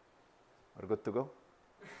 We're good to go?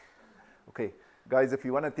 Okay, guys, if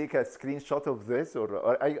you want to take a screenshot of this,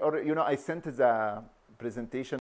 or you know, I sent the presentation